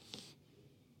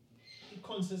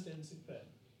consistency fair.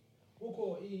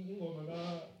 Uko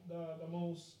the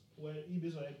most where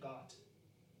ibizwa God.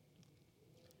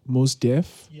 Most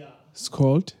Def? Yeah. It's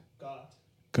called?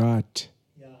 God.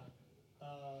 Yeah.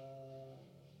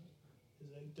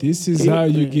 This is how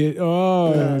you get.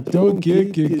 Don't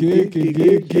get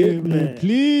me,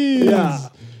 please. Yeah.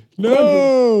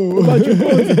 No.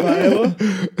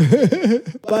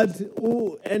 But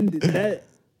and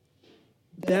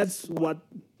that's what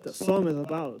the song is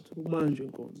about.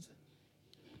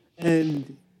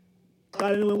 And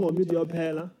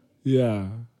Yeah.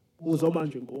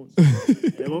 uzobanja inkunzi.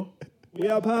 Yabo?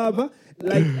 Uyapha.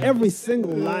 Like every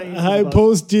single line. High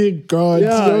posting God.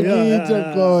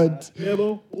 Yeah. God.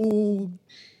 Yabo?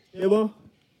 Yabo?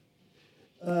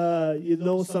 You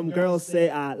know, some girls say,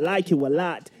 I like you a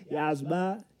lot.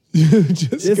 Yazba.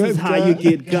 Just This is how you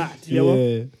get got. You know?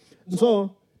 Yeah.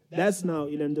 So that's now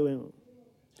doing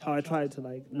how I try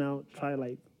to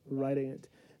writing it.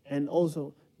 And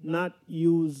also not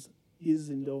use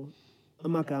izinto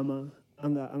amagama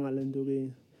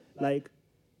angalenduki. Like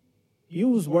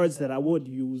use words that I would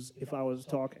use if I was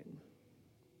talking.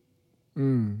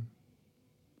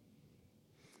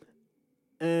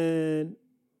 And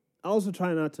I also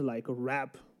try not to like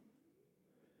rap.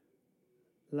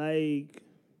 Like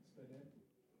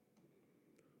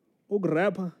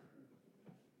rapper.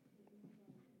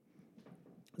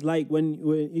 Like when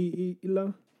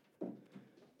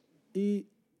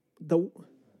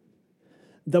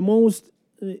the most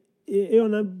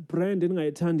eyona brand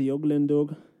endingayithandi yokule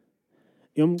nto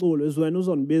yomculo is when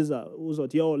uzondibiza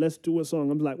uzothi, yo, let's do a song.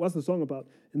 I'm like, what's the song about?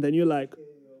 And then you're like,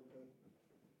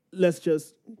 let's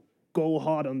just go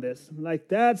hard on this. Like,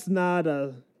 that's not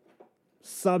a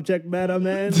subject matter,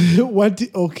 man. What?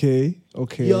 Okay.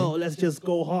 Yo, let's just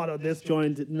go hard on this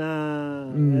joint.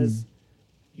 Nah,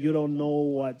 you don't know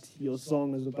what your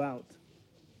song is about.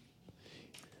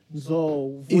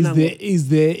 So, is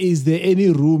there any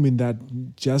room in that?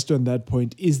 Just on that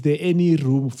point, is there any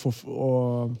room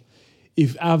for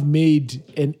if I've made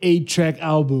an 8-track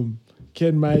album?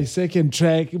 Can my second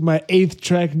track, my 8th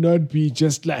track, not be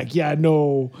just like, let's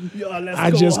go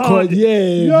just hard. called,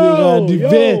 B,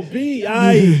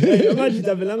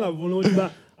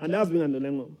 and that's being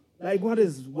on like, what?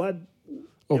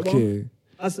 Okay.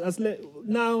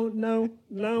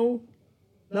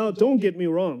 Now, don't get me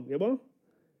wrong, yabo.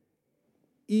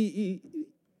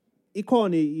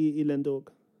 Ikoni ilendok.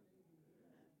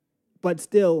 But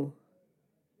still,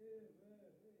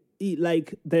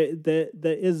 like there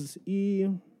is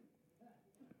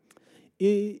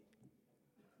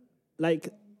like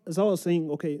as I was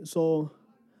saying, okay, so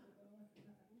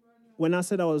when I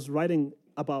said I was writing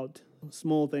about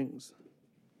small things,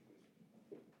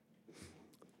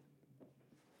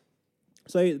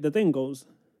 so the thing goes,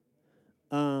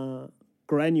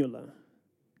 granular,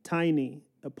 tiny,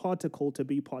 a particle to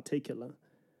be particular.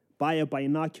 Buy a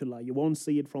binocular, you won't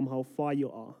see it from how far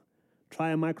you are.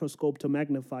 Try a microscope to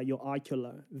magnify your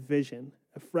ocular vision.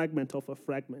 A fragment of a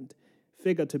fragment.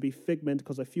 Figure to be figment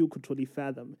because a few could truly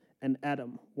fathom. An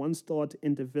atom, once thought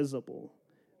indivisible.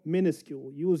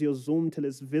 Minuscule, use your zoom till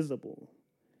it's visible.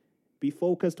 Be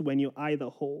focused when you eye the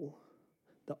whole.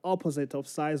 The opposite of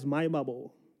size my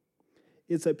bubble.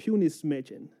 It's a puny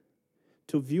smidgen.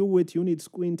 To view it, you need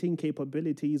squinting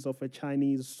capabilities of a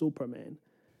Chinese Superman.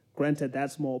 Granted,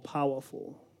 that's more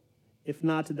powerful. If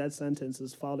not, that sentence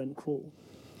is foul and cruel.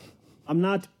 I'm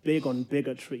not big on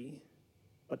bigotry,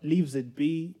 but leaves it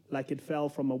be like it fell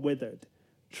from a withered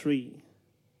tree.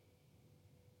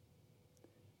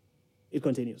 It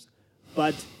continues.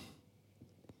 But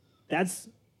that's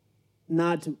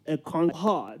not a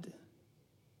hard.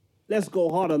 Let's go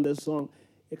hard on this song.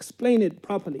 Explain it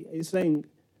properly. He's saying,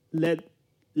 let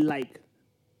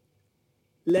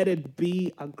it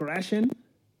be aggression.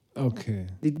 Okay.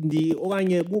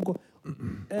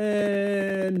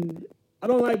 And I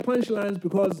don't like punchlines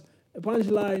because a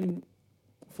punchline,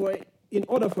 in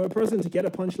order for a person to get a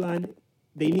punchline,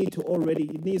 it needs to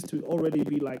already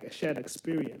be like a shared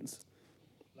experience.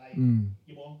 Like,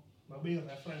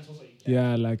 reference also.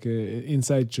 Yeah, like an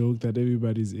inside joke that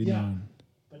everybody's in on.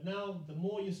 But now, the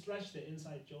more you stretch the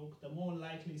inside joke, the more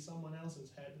likely someone else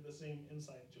has had the same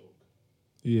inside joke.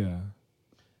 Yeah.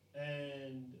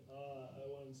 And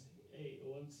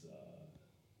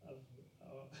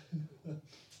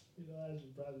I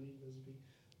should probably leave this be.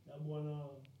 That one,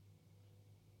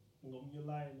 Ngomnyu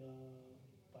line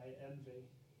by Envy.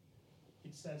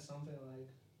 It said something like,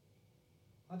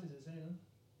 what did it say, huh?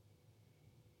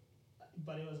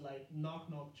 But it was like knock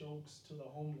jokes to the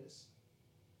homeless.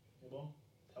 You know?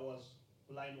 That was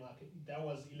line market. That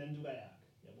was Ilendugayak.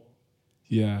 You know?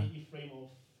 Yeah.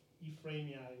 Ephraim,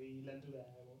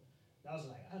 Ilendugayak. That was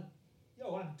like, I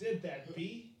did that,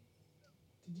 B.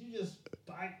 Did you just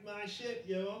bite my shit,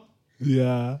 you know?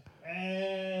 Yeah.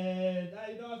 And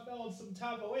I felt some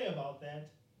type of way about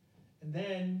that. And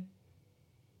then,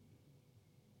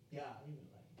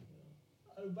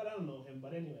 but I don't know him.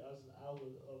 But anyway, I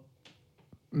was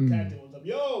tagged him on top.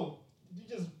 Yo, did you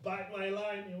just bite my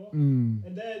line, you know?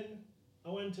 And then I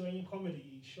went to a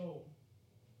comedy show.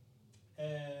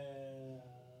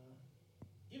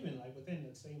 Even like within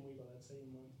that same week or that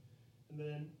same month. And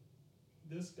then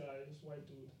this guy, this white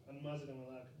dude, and Muslim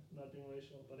Malak, not being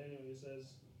racial, but anyway, he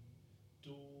says,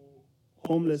 do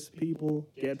homeless people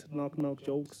get knock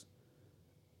jokes?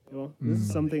 You know,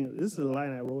 this is a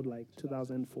line I wrote like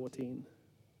 2014.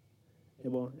 You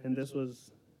know, and this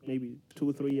was maybe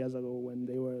 2-3 years ago when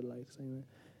they were like saying that.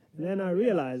 And then I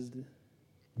realized,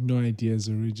 no idea is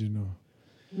original.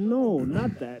 no,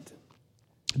 not that.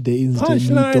 They instantly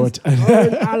thought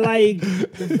Punchlines are like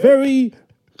very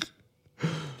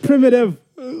primitive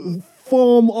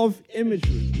form of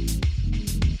imagery.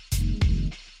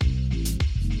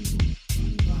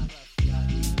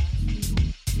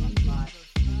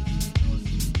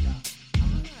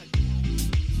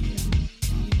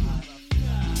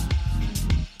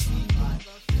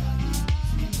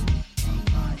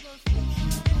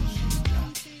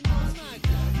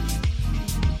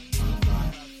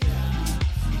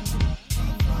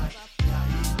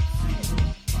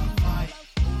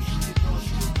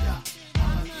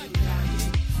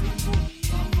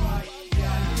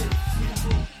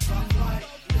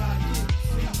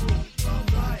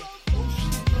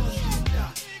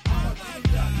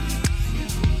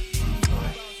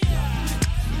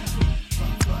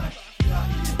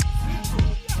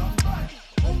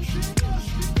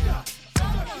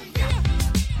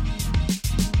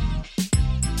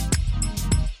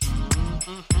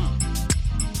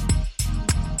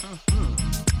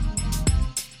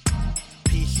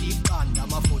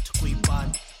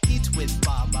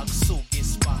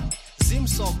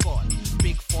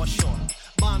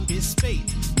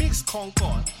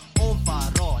 Concord,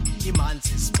 overall,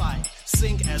 imanzi spine.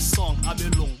 Sing a song,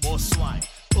 abelung boswine.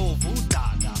 Ovu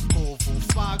daga, ovu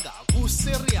faga. Gu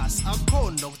serious,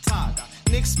 akono taga.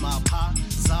 Nix mapa,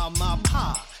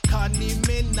 zamapa. Kani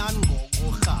menango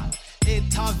gohan.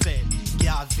 Etaven,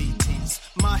 gavitis.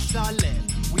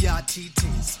 Mahlalen, we are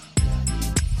titis.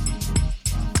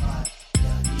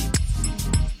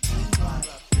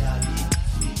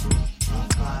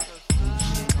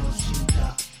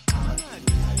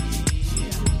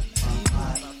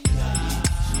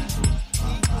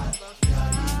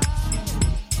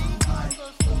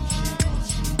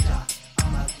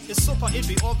 It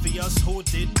be obvious who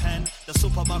did pen the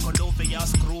supermarket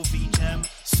obvious groovy jam.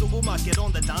 Subuma get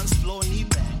on the dance floor knee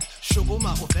back.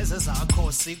 Shubuma uveze zakho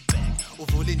sick back.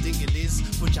 Uvule indingilizi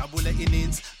ujabule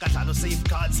inins. Kahlalo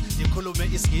safeguards dikhulume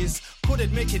iskis. Could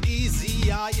it make it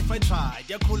easier if I tried?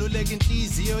 Yakhululeka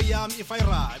inhliziyo yami if I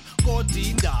rhyme. Kodwa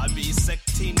indaba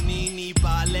sekthini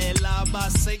balela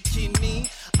basekini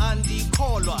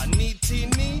andikholwa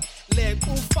nithini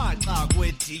lekufaxa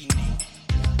kwedini.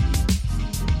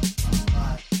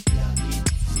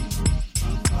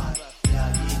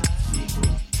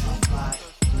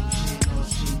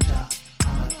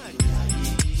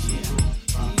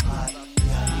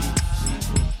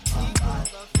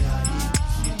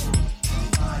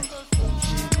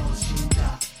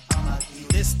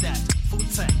 This, that, food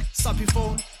tech, suppy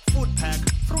phone, food pack,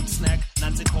 fruit snack,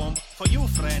 Nancy comb. For you,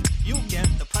 friend, you get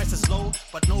the price is low,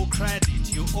 but no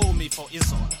credit you owe me for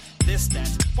is all. This,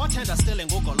 that, bartender stealing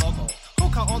Google logo.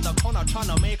 Hooker on the corner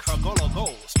tryna make her go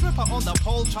go. Stripper on the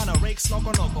pole tryna rake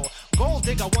snoggle. Gold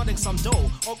digger wanting some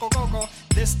dough. Go.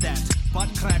 This, that, butt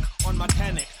crack on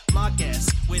mechanic. My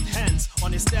guess with hands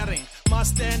on his steering. My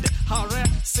stand,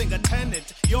 harassing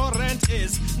attendant. Your rent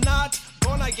is not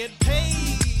gonna get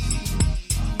paid.